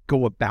we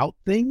go about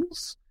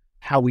things,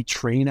 how we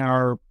train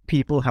our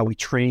people, how we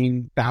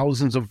train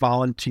thousands of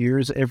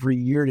volunteers every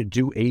year to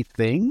do a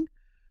thing,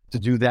 to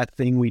do that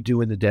thing we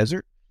do in the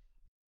desert.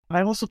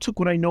 I also took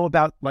what I know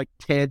about like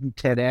TED and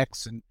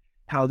TEDx and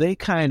how they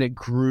kind of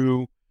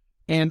grew,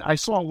 and I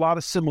saw a lot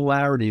of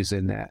similarities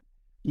in that.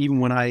 Even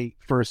when I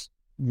first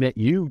met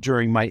you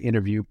during my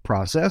interview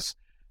process,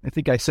 I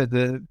think I said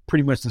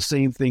pretty much the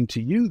same thing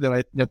to you,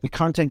 that the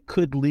content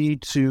could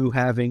lead to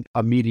having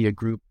a media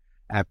group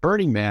at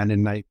Burning Man,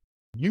 and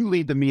you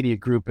lead the media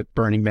group at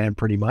Burning Man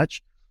pretty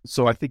much.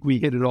 So I think we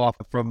hit it off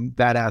from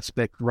that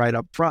aspect right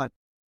up front.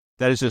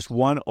 That is just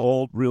one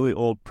really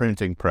old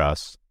printing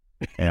press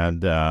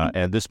and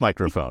this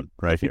microphone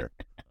right here.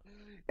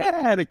 And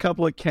I had a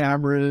couple of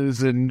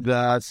cameras and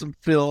some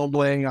film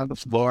laying on the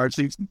floor. I've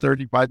seen some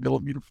 35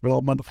 millimeter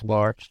film on the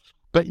floor.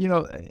 But,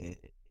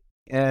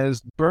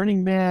 as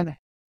Burning Man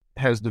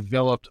has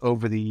developed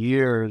over the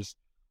years,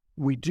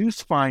 we do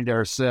find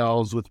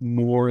ourselves with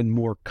more and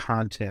more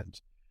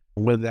content,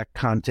 whether that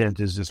content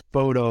is just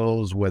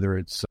photos, whether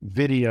it's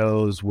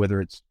videos,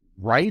 whether it's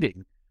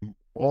writing,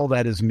 all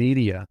that is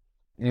media.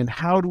 And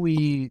how do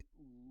we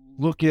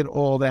look at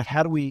all that?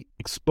 How do we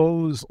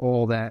expose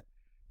all that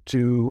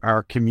to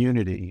our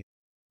community?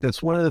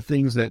 That's one of the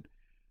things that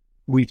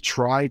we've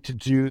tried to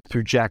do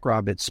through Jack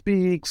Rabbit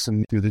Speaks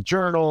and through the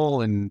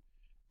journal and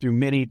through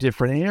many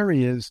different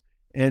areas,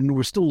 and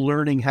we're still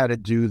learning how to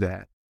do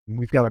that.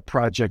 We've got a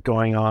project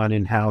going on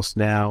in-house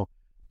now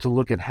to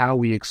look at how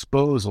we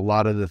expose a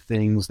lot of the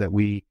things that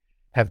we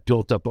have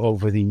built up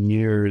over the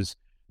years,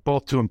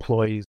 both to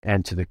employees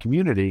and to the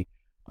community,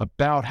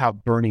 about how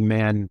Burning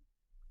Man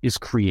is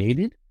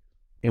created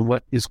and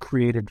what is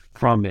created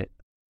from it.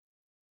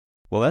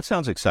 Well, that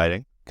sounds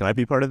exciting. Can I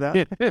be part of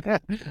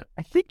that?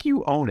 I think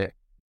you own it.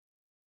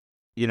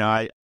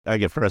 I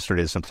get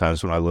frustrated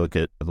sometimes when I look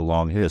at the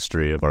long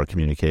history of our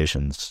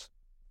communications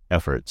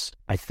efforts.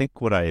 I think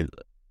what I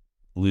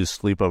lose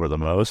sleep over the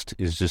most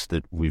is just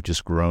that we've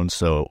just grown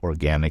so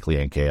organically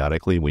and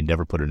chaotically. We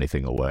never put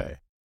anything away.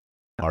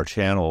 Our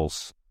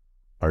channels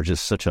are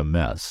just such a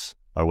mess.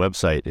 Our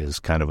website is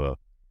kind of a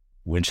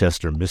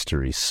Winchester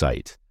mystery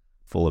site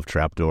full of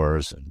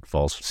trapdoors and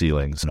false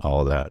ceilings and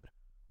all of that.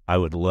 I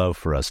would love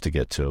for us to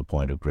get to a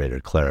point of greater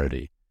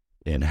clarity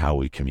in how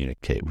we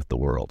communicate with the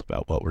world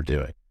about what we're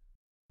doing.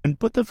 And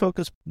put the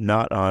focus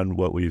not on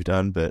what we've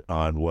done, but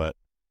on what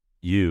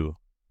you,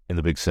 in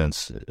the big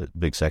sense,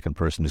 big second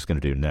person, is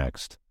going to do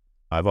next.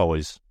 I've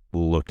always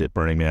looked at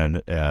Burning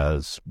Man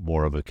as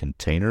more of a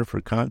container for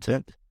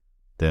content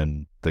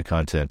than the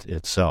content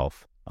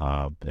itself.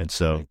 And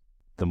so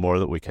the more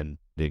that we can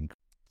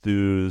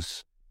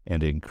enthuse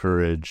and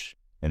encourage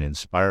and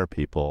inspire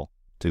people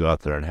to go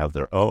out there and have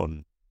their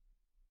own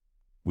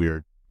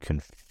weird,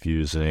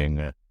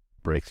 confusing,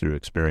 breakthrough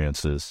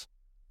experiences,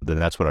 then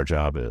that's what our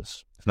job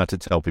is. It's not to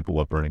tell people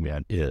what Burning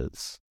Man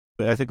is.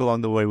 But I think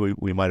along the way,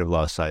 we might have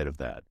lost sight of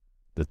that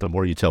the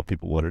more you tell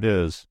people what it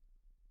is,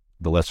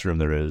 the less room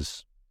there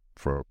is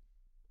for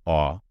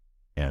awe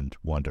and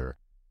wonder.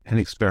 And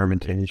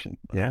experimentation.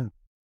 Yeah.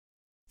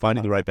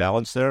 Finding the right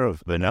balance there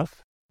of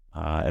enough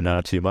and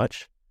not too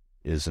much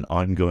is an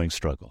ongoing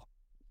struggle.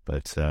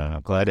 But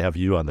I'm glad to have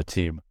you on the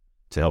team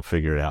to help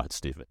figure it out,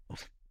 Steven.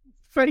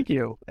 Thank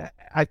you.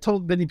 I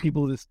told many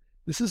people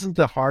this isn't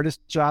the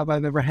hardest job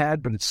I've ever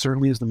had, but it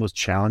certainly is the most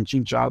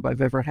challenging job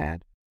I've ever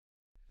had.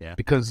 Yeah.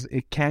 Because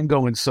it can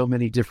go in so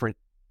many different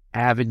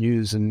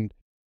avenues. And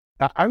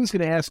I was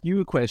going to ask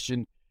you a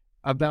question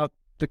about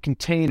the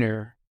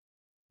container.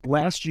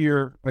 Last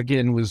year,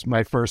 again, was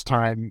my first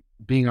time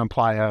being on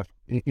Playa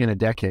in a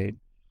decade.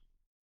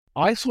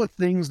 I saw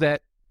things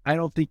that I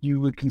don't think you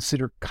would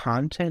consider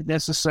content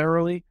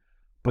necessarily,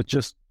 but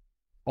just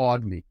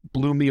awed me,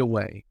 blew me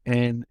away.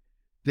 And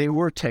they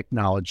were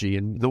technology.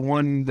 And the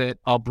one that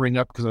I'll bring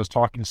up, because I was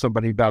talking to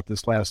somebody about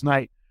this last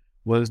night,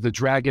 was the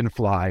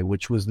Dragonfly,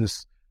 which was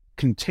this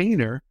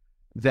container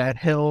that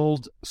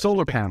held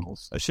solar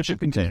panels. A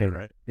shipping container,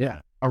 right?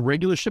 Yeah, a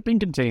regular shipping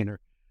container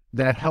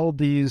that held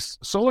these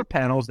solar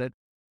panels that,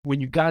 when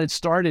you got it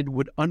started,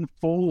 would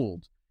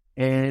unfold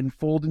and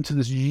fold into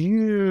this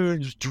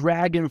huge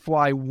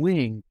dragonfly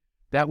wing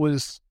that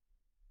was,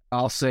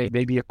 I'll say,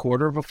 maybe a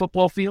quarter of a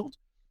football field,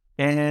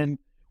 and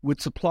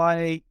would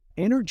supply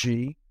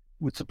energy,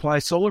 would supply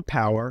solar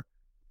power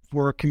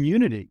for a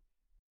community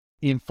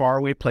in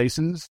faraway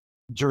places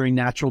during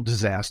natural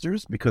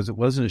disasters, because it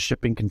wasn't a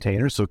shipping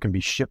container, so it can be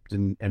shipped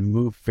and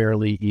moved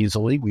fairly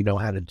easily. We know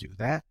how to do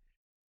that.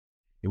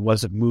 It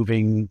wasn't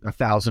moving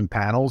 1,000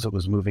 panels. It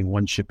was moving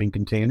one shipping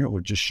container. It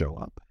would just show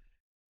up.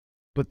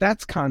 But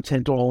that's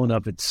content all in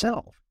of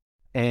itself.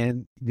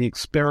 And the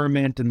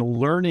experiment and the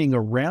learning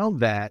around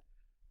that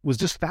was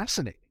just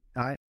fascinating.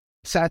 I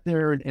sat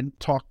there and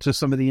talked to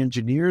some of the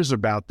engineers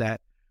about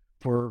that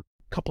for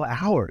a couple of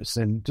hours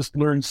and just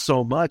learned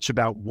so much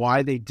about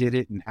why they did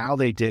it and how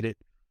they did it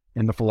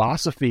and the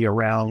philosophy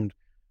around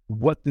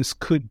what this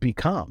could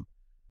become.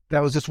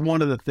 That was just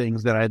one of the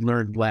things that I'd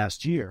learned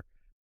last year.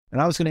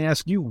 And I was going to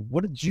ask you,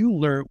 what did you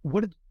learn?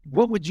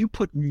 What would you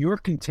put in your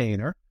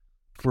container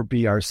for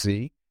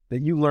BRC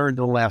that you learned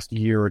in the last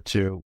year or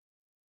two?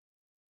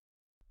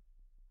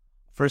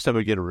 First, I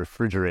would get a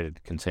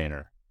refrigerated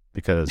container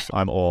because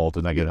I'm old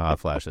and I get hot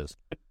flashes.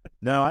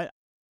 No,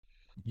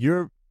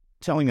 you're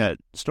telling that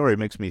story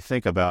makes me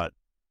think about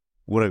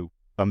what an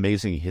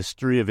amazing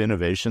history of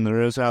innovation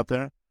there is out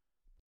there.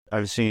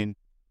 I've seen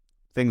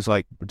things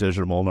like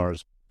Digital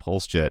Molnar's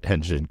pulse jet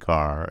engine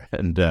car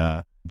and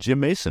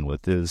Jim Mason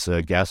with his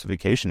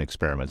gasification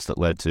experiments that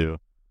led to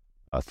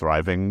a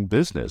thriving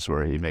business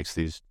where he makes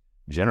these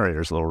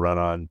generators that'll run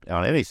on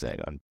anything,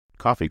 on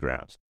coffee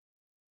grounds.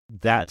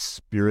 That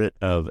spirit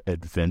of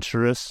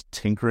adventurous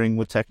tinkering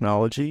with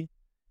technology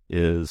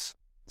is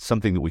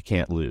something that we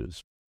can't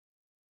lose.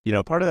 You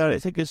know, part of that, I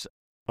think, is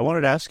I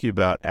wanted to ask you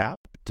about app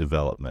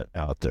development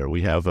out there.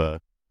 We have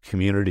a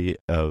community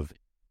of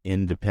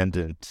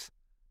independent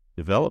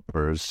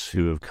developers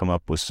who have come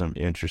up with some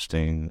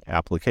interesting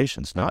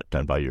applications, not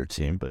done by your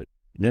team, but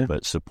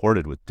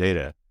supported with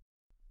data.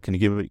 Can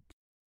you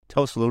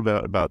tell us a little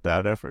bit about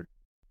that effort?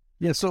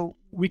 Yeah, so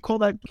we call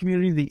that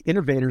community the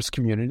Innovators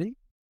Community.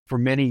 For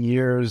many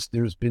years,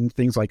 there's been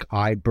things like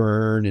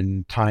iBurn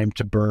and Time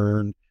to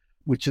Burn,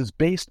 which is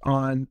based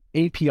on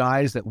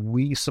APIs that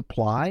we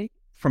supply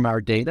from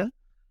our data.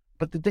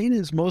 But the data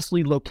is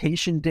mostly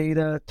location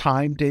data,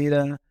 time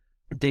data,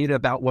 data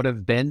about what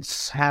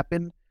events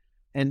happen.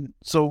 And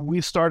so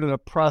we've started a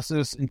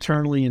process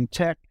internally in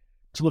tech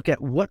to look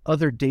at what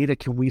other data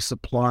can we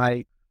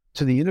supply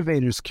to the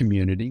innovators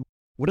community.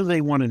 What do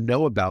they want to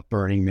know about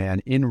Burning Man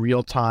in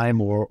real time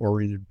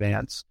or in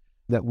advance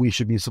that we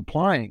should be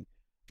supplying?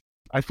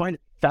 I find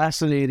it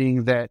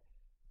fascinating that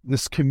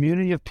this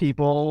community of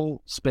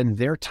people spend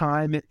their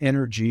time and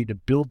energy to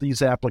build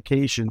these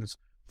applications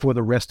for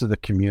the rest of the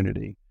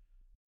community.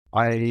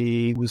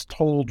 I was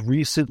told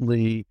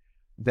recently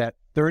that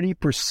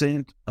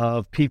 30%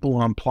 of people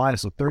on Playa,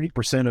 so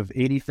 30% of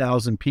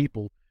 80,000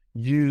 people,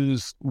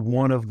 use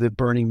one of the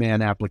Burning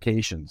Man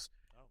applications,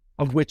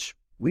 of which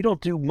we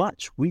don't do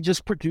much. We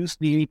just produce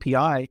the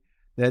API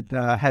that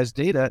has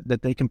data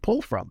that they can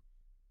pull from.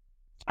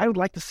 I would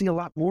like to see a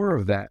lot more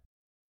of that.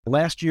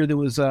 Last year, there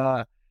was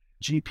a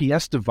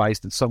GPS device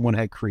that someone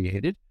had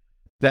created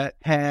that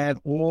had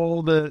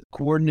all the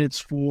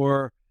coordinates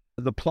for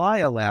the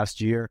Playa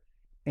last year.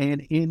 And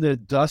in the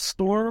dust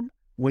storm,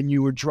 when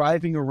you were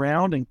driving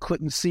around and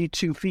couldn't see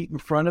 2 feet in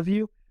front of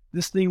you,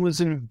 this thing was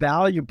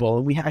invaluable.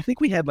 And I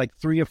think we had like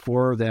 3 or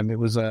 4 of them. It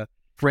was a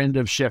friend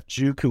of Chef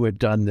Juke who had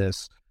done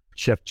this.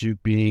 Chef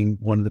Juke being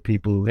one of the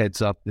people who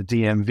heads up the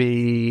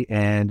DMV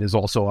and is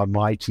also on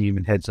my team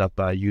and heads up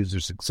user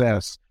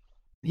success.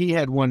 He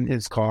had one in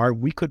his car.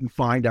 We couldn't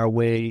find our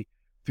way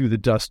through the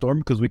dust storm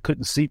because we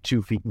couldn't see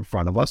 2 feet in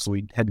front of us. So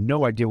we had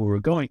no idea where we were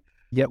going.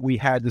 Yet we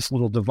had this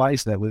little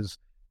device that was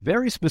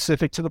very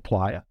specific to the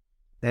Playa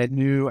that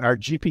knew our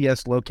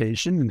GPS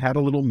location and had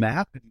a little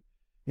map.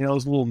 You know, it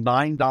was a little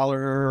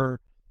 $9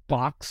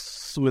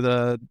 box with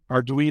a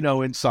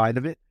Arduino inside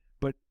of it.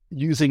 But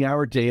using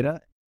our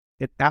data,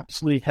 it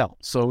absolutely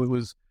helped. So it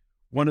was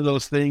one of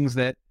those things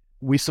that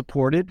we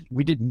supported.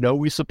 We didn't know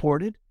we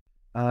supported.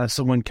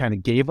 someone kind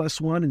of gave us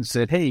one and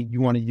said, hey,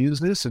 you want to use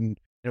this? And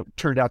it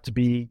turned out to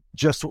be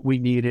just what we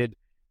needed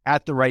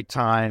at the right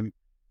time,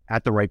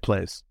 at the right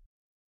place.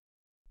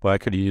 Well, I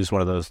could have used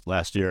one of those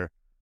last year.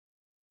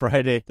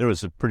 Friday, there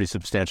was a pretty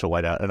substantial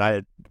whiteout, and I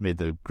had made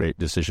the great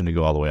decision to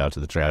go all the way out to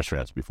the trash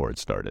rats before it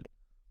started.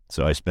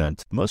 So I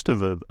spent most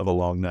of a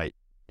long night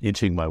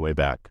inching my way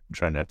back,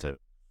 trying not to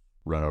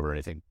run over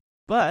anything.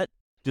 But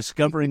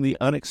discovering the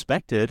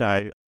unexpected,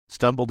 I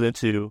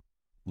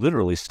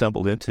literally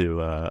stumbled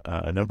into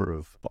a number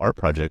of art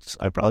projects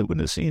I probably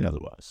wouldn't have seen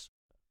otherwise.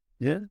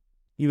 Yeah.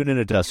 Even in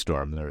a dust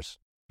storm, there's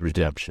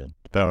redemption,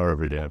 the power of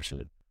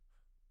redemption.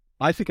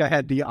 I think I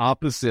had the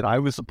opposite. I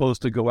was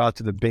supposed to go out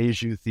to the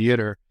Beiju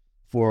Theater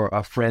for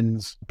a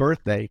friend's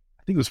birthday.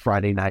 I think it was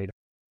Friday night.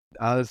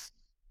 I was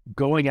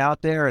going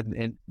out there,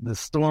 and the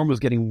storm was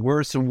getting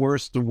worse and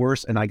worse and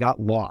worse, and I got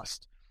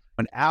lost.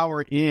 An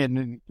hour in,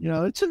 and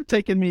it should have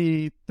taken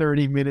me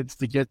 30 minutes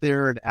to get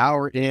there. An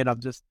hour in,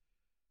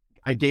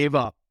 I gave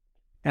up.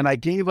 And I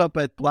gave up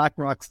at Black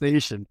Rock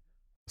Station,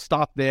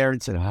 stopped there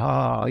and said,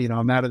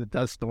 I'm out of the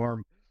dust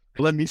storm.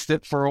 Let me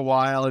sit for a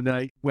while, and then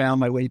I wound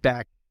my way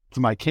back to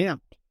my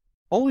camp,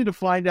 only to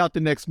find out the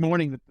next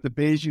morning that the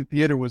Beiju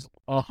Theater was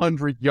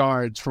 100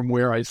 yards from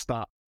where I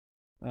stopped.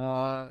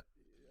 I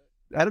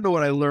don't know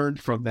what I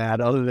learned from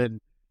that other than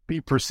be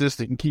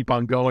persistent and keep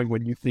on going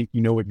when you think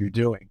you know what you're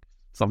doing.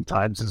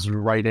 Sometimes is the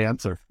right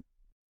answer.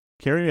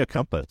 Carry a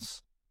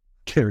compass.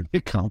 Carry a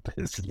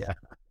compass, yeah.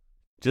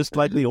 Just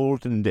like the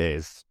olden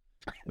days.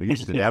 We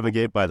used to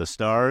navigate by the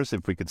stars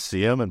if we could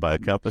see them and by a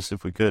compass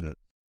if we couldn't.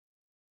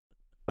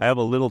 I have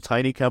a little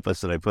tiny compass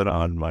that I put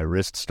on my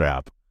wrist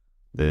strap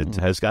that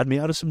has gotten me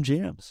out of some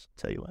jams,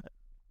 I'll tell you what.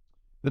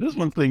 That is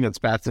one thing that's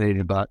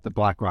fascinating about the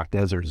Black Rock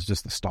Desert is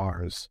just the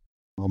stars.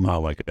 Oh,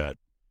 my God.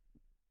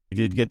 You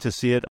did get to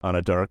see it on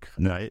a dark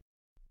night?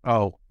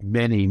 Oh,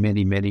 many,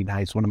 many, many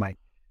nights. One of my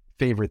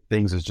favorite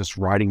things is just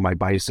riding my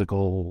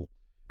bicycle,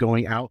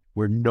 going out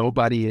where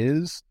nobody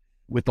is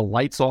with the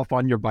lights off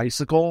on your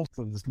bicycle.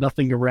 So there's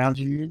nothing around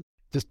you.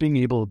 Just being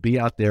able to be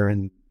out there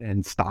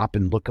and stop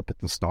and look up at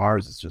the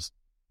stars is just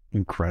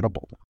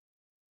incredible.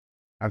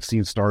 I've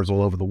seen stars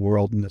all over the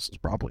world, and this is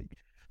probably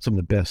some of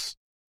the best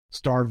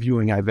star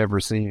viewing I've ever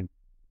seen.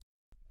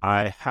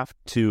 I have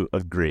to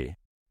agree.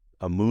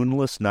 A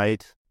moonless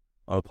night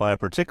on the playa,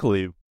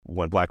 particularly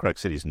when Black Rock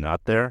City's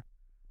not there.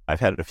 I've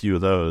had a few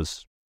of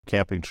those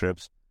camping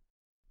trips.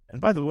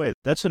 And by the way,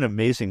 that's an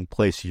amazing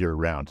place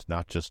year-round,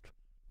 not just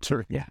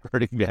during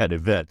Burning Man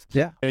event.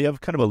 Yeah. You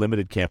have kind of a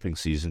limited camping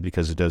season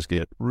because it does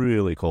get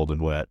really cold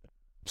and wet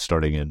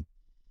starting in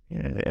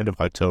end of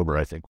October,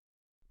 I think.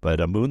 But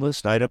a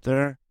moonless night up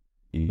there,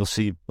 you'll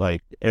see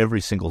like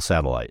every single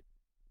satellite.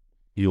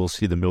 You'll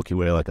see the Milky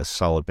Way like a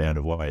solid band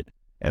of white.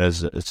 And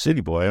as a city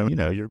boy,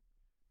 you're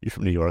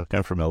from New York,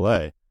 I'm from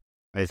LA.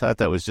 I thought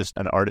that was just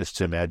an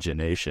artist's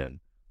imagination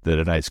that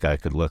a night sky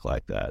could look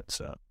like that.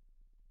 So,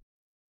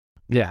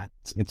 yeah,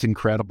 it's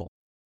incredible.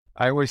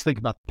 I always think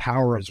about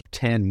Power of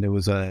 10. There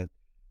was a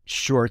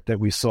short that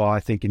we saw, I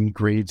think, in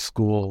grade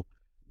school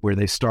where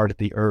they start at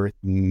the Earth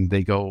and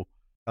they go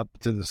up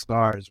to the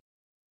stars.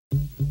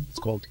 It's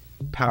called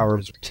Power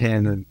of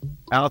 10. And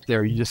out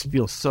there, you just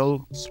feel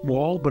so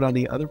small, but on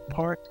the other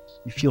part,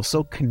 you feel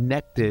so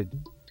connected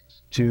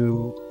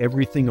to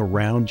everything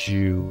around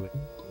you.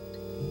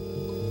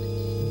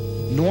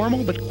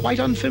 Normal but quite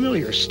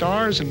unfamiliar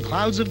stars and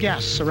clouds of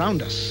gas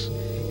surround us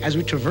as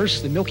we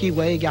traverse the Milky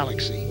Way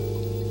galaxy.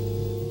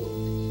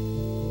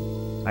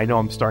 I know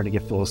I'm starting to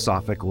get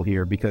philosophical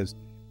here because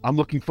I'm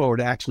looking forward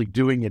to actually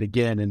doing it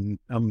again, and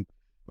I'm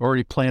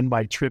already planned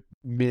my trip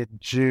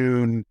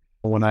mid-June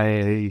when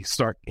I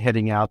start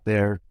heading out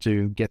there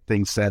to get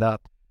things set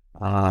up.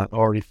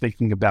 Already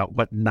thinking about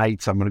what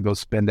nights I'm going to go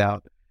spend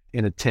out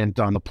in a tent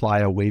on the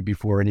playa way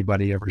before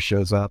anybody ever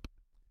shows up.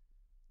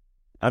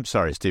 I'm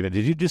sorry, Steven,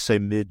 did you just say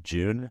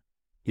mid-June?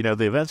 The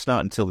event's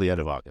not until the end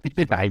of August.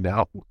 I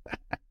know.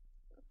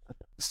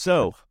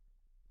 So,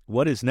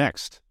 what is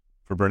next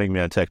for Burning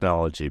Man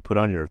Technology? Put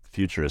on your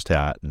futurist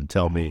hat and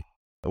tell me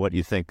what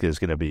you think is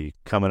going to be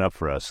coming up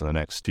for us in the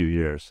next few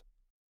years.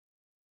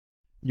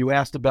 You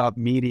asked about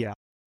media,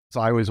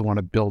 so I always want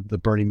to build the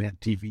Burning Man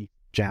TV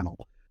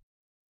channel.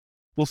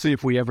 We'll see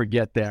if we ever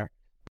get there.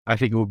 I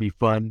think it would be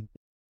fun.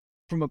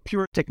 From a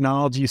pure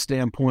technology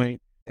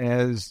standpoint,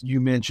 as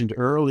you mentioned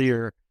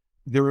earlier,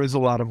 there is a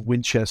lot of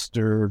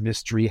Winchester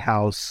Mystery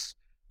House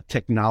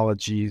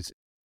technologies.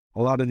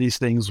 A lot of these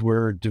things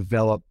were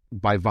developed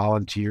by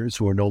volunteers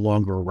who are no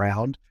longer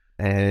around,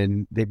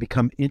 and they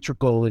become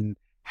integral in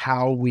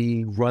how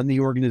we run the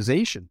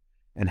organization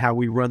and how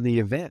we run the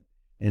event.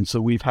 And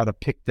so we've had to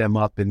pick them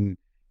up and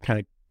kind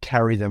of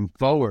carry them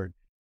forward.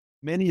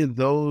 Many of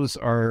those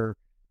are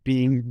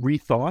being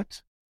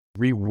rethought,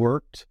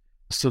 reworked,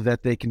 so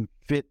that they can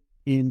fit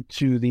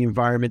into the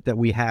environment that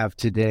we have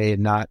today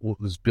and not what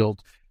was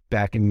built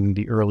back in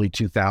the early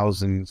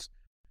 2000s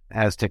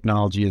as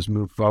technology has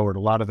moved forward. A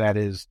lot of that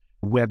is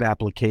web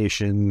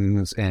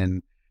applications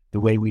and the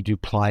way we do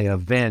playa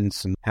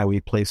events and how we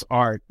place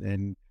art,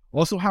 and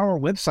also how our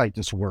website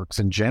just works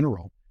in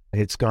general.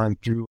 It's gone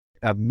through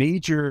a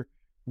major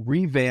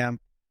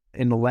revamp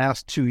in the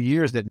last 2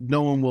 years that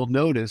no one will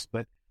notice,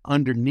 but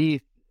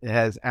underneath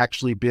has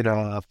actually been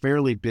a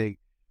fairly big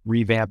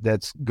revamp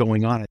that's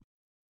going on.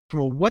 From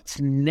a what's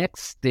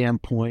next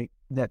standpoint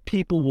that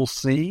people will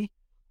see,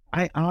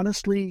 I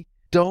honestly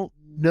don't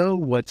know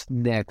what's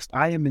next.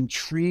 I am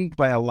intrigued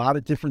by a lot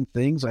of different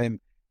things. I am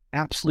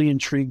absolutely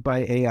intrigued by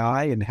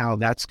AI and how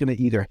that's going to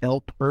either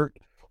help, hurt,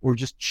 or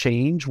just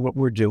change what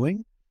we're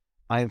doing.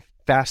 I'm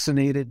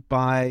fascinated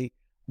by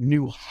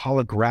new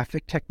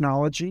holographic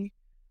technology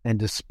and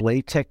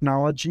display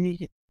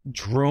technology.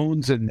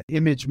 Drones and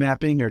image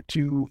mapping are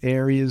two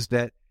areas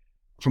that,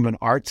 from an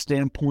art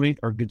standpoint,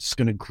 are just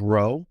going to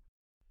grow.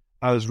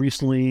 I was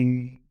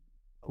recently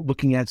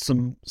looking at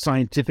some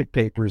scientific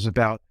papers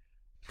about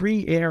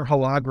free air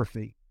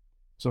holography.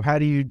 So how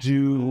do you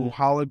do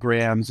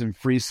holograms in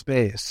free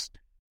space?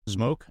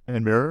 Smoke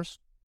and mirrors?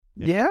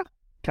 Yeah,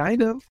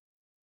 kind of.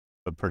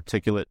 A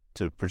particulate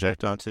to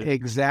project onto?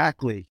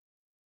 Exactly.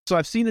 So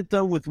I've seen it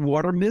done with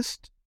water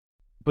mist,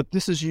 but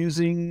this is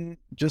using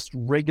just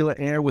regular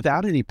air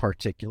without any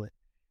particulate.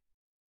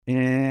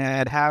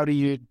 And how do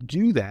you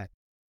do that?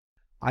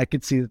 I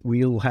could see that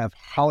we'll have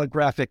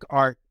holographic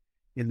art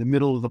in the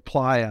middle of the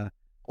playa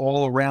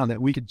all around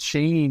that we could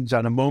change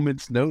on a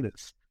moment's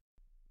notice.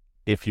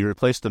 If you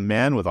replace the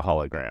man with a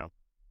hologram,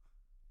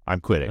 I'm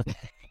quitting.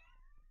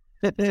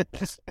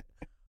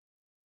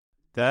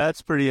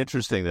 That's pretty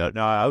interesting, though.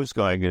 No, I was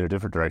going in a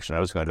different direction. I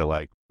was going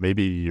to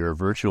maybe your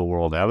virtual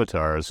world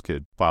avatars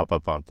could pop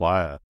up on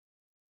Playa.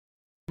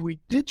 We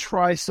did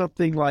try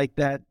something like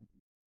that.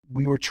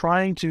 We were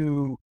trying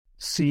to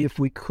see if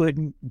we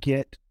couldn't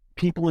get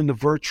people in the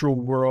virtual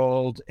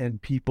world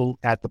and people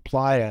at the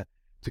Playa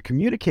to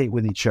communicate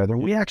with each other.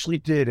 And we actually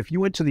did. If you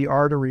went to the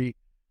Artery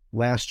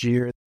last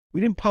year, we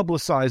didn't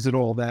publicize it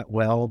all that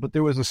well, but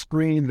there was a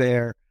screen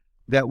there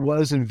that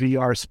was in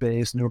VR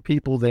space, and there were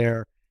people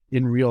there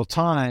in real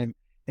time,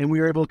 and we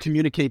were able to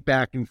communicate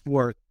back and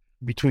forth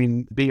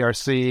between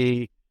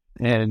BRC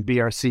and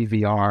BRC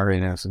VR,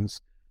 in essence.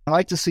 I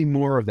like to see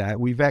more of that.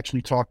 We've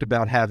actually talked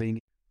about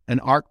having an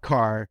art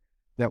car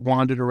that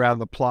wandered around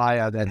the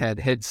playa that had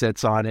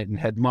headsets on it and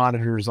had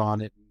monitors on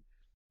it.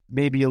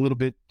 Maybe a little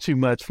bit too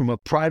much from a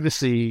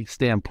privacy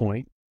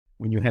standpoint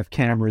when you have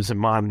cameras and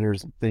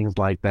monitors and things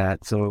like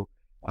that. So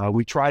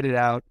we tried it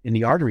out in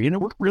the Artery, and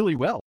it worked really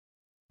well.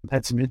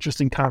 Had some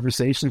interesting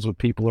conversations with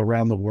people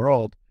around the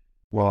world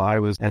while I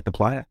was at the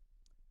Playa.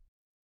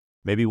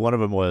 Maybe one of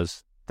them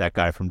was that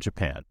guy from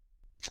Japan.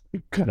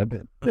 It could have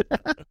been.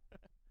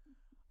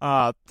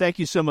 Thank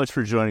you so much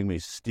for joining me,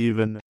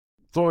 Steven.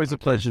 It's always a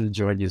pleasure to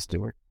join you,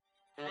 Stuart.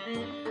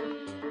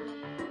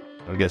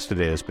 Our guest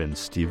today has been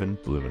Steven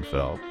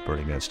Blumenfeld,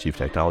 Burning Man's Chief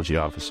Technology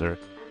Officer.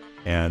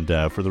 And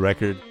for the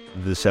record,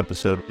 this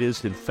episode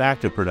is in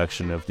fact a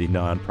production of the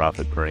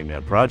nonprofit Burning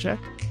Man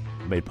Project,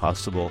 made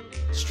possible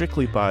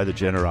strictly by the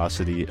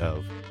generosity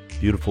of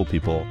beautiful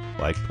people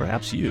like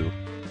perhaps you,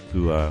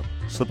 who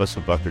slip us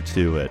a buck or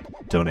two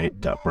at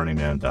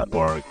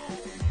donate.burningman.org.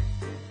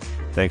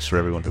 Thanks for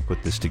everyone who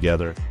put this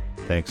together.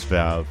 Thanks,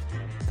 Vav.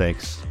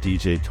 Thanks,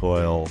 DJ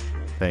Toil.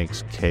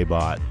 Thanks,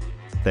 K-Bot.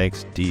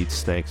 Thanks,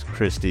 Dietz. Thanks,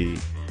 Christy.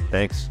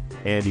 Thanks,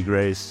 Andy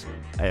Grace.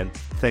 And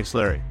thanks,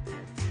 Larry.